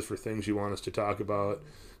ideas for things you want us to talk about?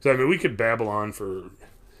 So I mean, we could babble on for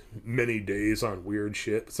many days on weird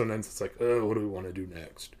shit. But sometimes it's like, oh, what do we want to do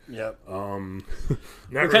next? Yep. We're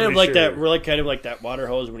kind of like that. We're like kind of like that water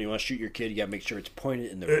hose when you want to shoot your kid. You got to make sure it's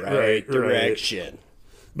pointed in the right direction. Right.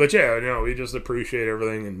 But yeah, no, we just appreciate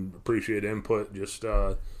everything and appreciate input. Just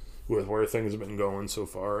with where things have been going so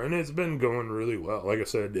far, and it's been going really well. Like I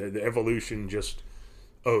said, the evolution just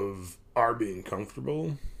of our being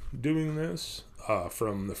comfortable doing this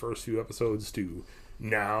from the first few episodes to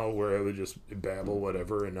now, where I would just babble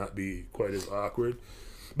whatever and not be quite as awkward.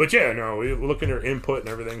 But yeah, no, we look at our input and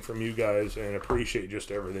everything from you guys, and appreciate just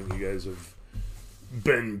everything you guys have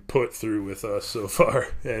been put through with us so far,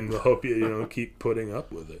 and we'll hope you keep putting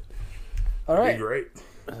up with it. All right, be great.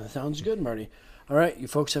 Sounds good, Marty. All right, you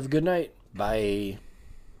folks have a good night. Bye.